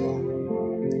and failed.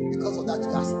 Because of that,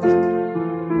 you are stuck.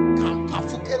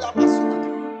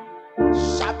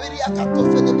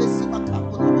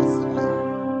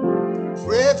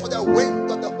 Pray for the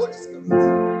wind of the Holy Spirit to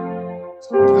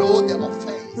blow the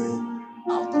offense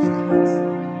out of your heart,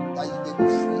 that you may be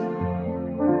free.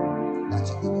 That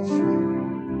you may be free.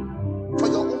 For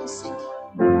your own sake.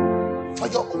 For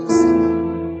your own sake.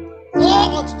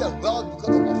 War unto the world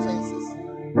because of offenses.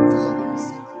 For your own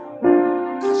sake.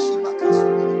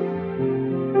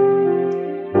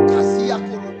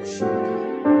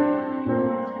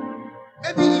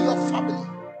 Maybe in your family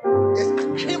there's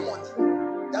acrimony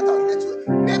that has led to it.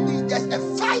 Maybe there's a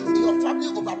fight in your family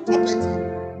over property.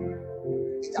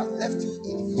 It has left you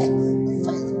in hate,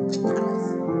 bitterness,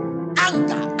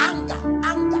 anger, and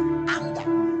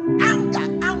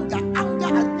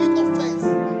big offense,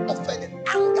 offended,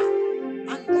 anger.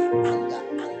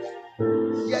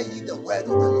 Hear ye the word of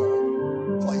the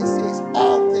Lord, for he says,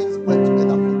 all things work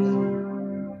together for good.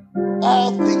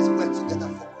 All things work together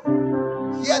for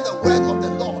good. Hear the word of the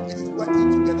Lord, it is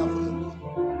working together for your good.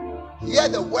 Hear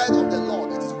the word of the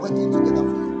Lord, it is working together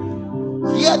for your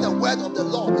good. Hear the word of the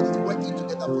Lord, it is working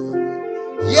together for your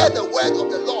good. Hear the word of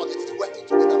the Lord, it is working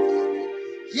together for your good.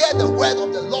 Hear the word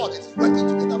of the Lord, it is working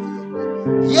together for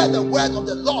your good. Hear the word of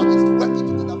the Lord, it is working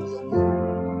together for your good.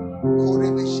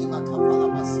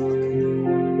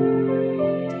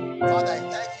 Father, I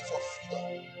thank you for freedom.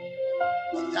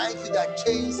 I thank you that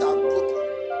chains are broken.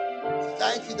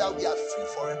 Thank you that we are free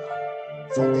forever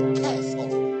from the curse of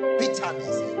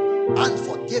bitterness and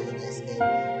unforgiveness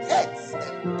and hurts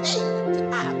and pain.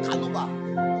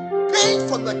 Pain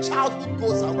from your childhood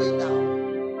goes away now.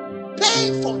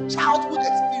 Pain from childhood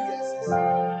experiences.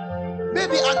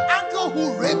 Maybe an uncle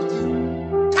who raped you.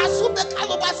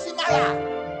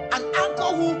 An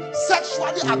uncle who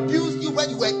sexually abused you when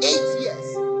you were 8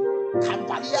 years. I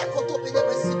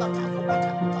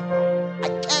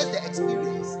curse the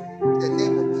experience in the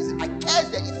name of Jesus. I curse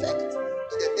the effect in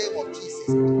the name of Jesus.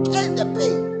 I curse the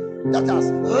pain that has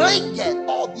lingered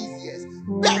all these years,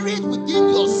 buried within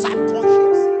your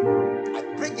subconscious. I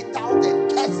bring it out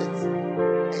and curse it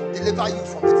and deliver you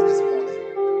from it this morning.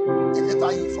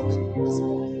 Deliver you from it this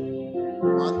morning.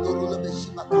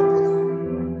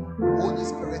 Holy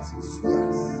Spirit, free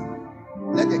us.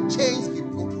 Let the chains be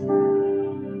broken.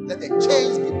 Let the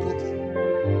chains be broken.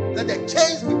 Let the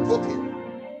chains be broken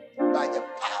by the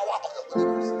power of the Holy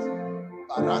Ghost.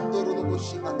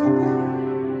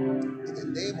 In the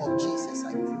name of Jesus, I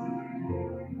pray.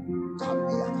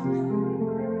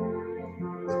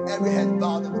 With every head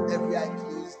bowed and with every eye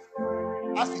closed,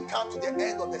 as we come to the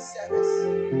end of the service,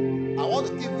 I want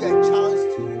to give you a chance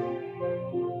to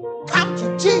come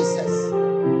to Jesus,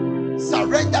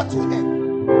 surrender to Him,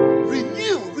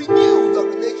 renew your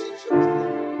relationship with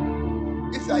Him.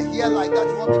 If you are here like that,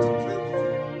 you want me to pray with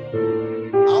you,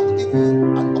 I want to give you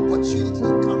an opportunity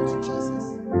to come to Jesus.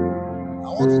 I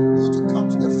want you to come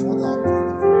to the front and pray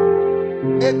with you.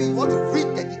 Maybe you want to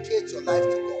rededicate your life to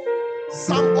God.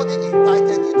 Somebody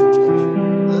invited you to church.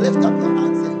 Lift up your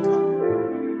hands and come.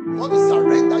 You want to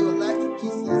surrender your life to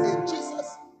Jesus and say, Jesus,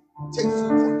 take full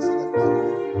control of my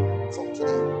life from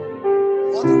today.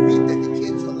 You want to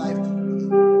rededicate your life to me.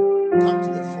 Come to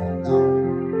the front now.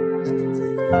 Let me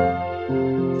pray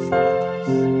with you.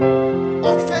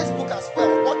 On Facebook as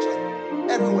well, watch it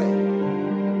everywhere.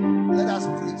 Let us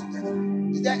pray together.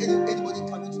 Is there anybody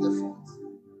coming to the front?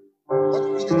 Want to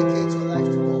rededicate your life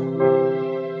to God?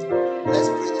 Let's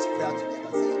pray this prayer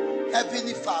together. Say,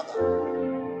 Heavenly Father,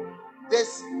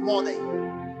 this morning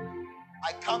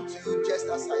I come to you just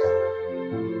as I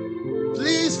am.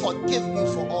 Please forgive me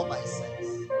for all my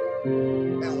sins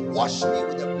and wash me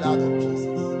with the blood of Jesus.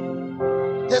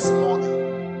 This morning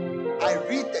I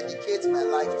rededicate my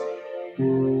life to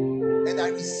you and I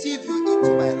receive you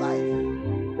into my life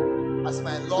as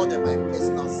my Lord and my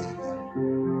personal Savior.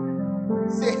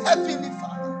 Say, Heavenly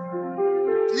Father,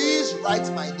 please write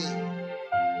my name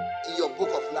in your book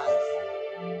of life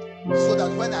so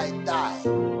that when I die,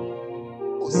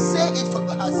 or say it from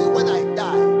your heart, say, when I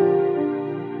die,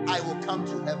 I will come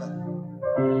to heaven.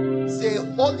 Say,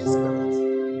 Holy Spirit,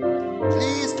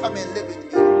 please come and live in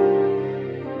me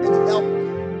and help me,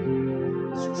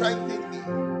 strengthen me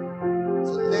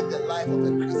to live the life of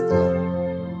a Christian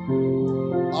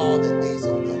all the days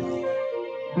of my life.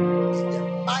 In the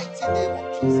mighty name of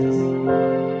Jesus,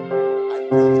 I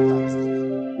pray with thanksgiving.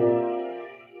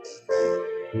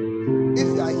 Amen. If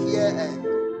you are here and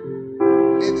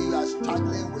maybe you are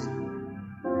struggling with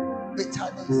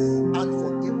bitterness,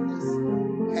 unforgiveness,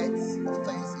 hurts,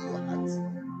 offense in your heart,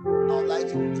 I would like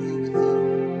to pray with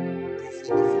you briefly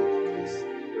before we close.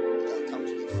 You can come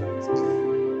to the front if you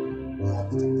want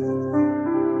me to pray with you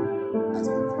as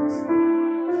we close.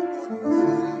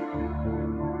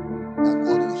 That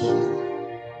God will heal you.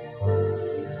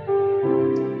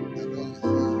 That God will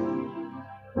heal you.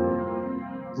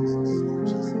 In the name of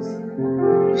Jesus.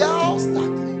 We are all stuck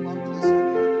in one place.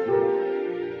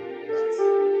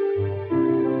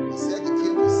 He said he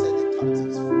came to set the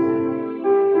captives free.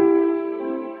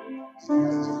 If you are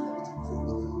here, let me to pray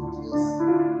with you. Please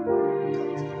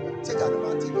take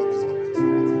advantage of this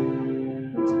opportunity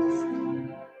to be free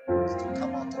and to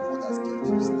come out of what has kept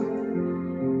you stuck.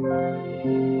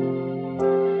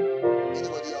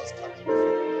 Anybody else coming?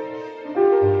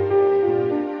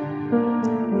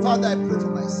 Father, I pray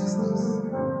for my sisters.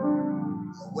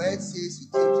 Your word says you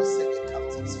came to set the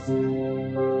captives free.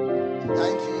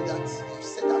 Thank you that you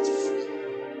set us free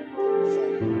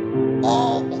from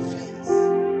all offense,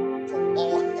 from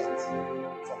all hate,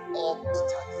 from all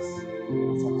bitterness,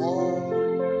 from all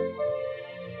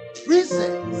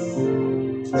prisons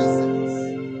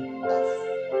of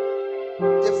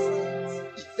different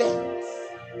events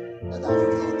that have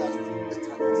filled us with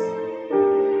bitterness,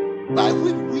 by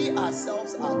which we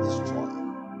ourselves are destroyed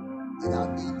and are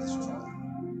being destroyed,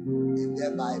 and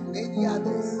thereby many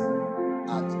others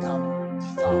are become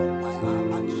defiled by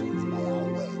our actions, by our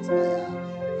words, by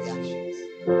our reactions.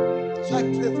 So I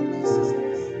pray for my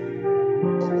sisters.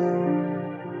 Oh Lord,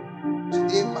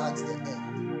 today marks the end.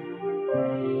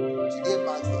 Today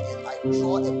marks the end. I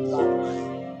draw a black line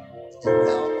to the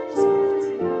realm of the spirit.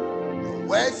 The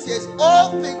word says all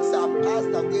things are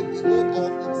passed away, behold, all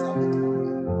things are become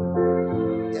new.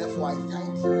 Therefore, I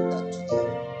thank you that today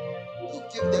you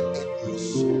give them a new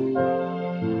soul.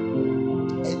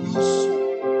 A new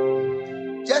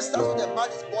soul. Just as when a man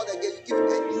is born again, you give him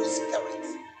a new spirit,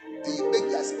 and you make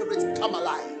their spirits come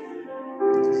alive.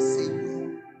 In the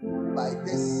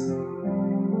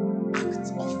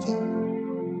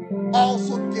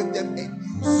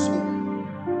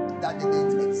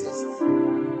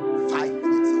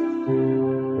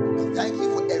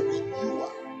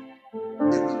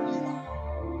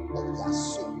their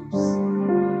souls.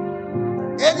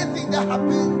 Anything that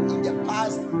happened in the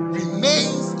past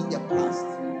remains in the past.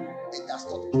 It does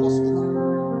not cross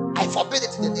over. I forbid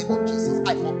it in the name of Jesus.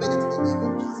 I forbid it in the name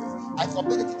of Jesus. I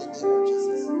forbid it in the name of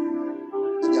Jesus.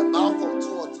 In the mouth of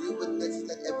 2 or 3 witnesses,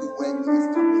 let every word be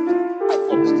established. I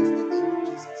forbid it in the name of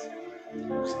Jesus.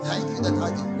 I thank you that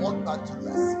as they walk back to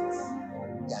their seats,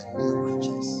 they are new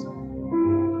creatures.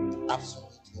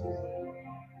 Absolutely.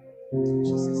 In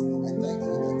Jesus' name, I thank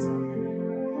you that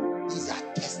these are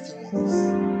testimonies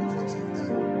of what you've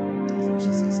done. In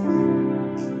Jesus'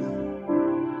 name, amen.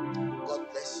 God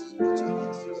bless you. Put your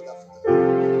hands together for the Lord.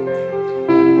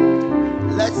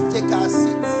 Let's take our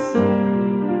seats.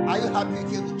 Are you happy you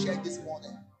came to church this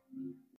morning?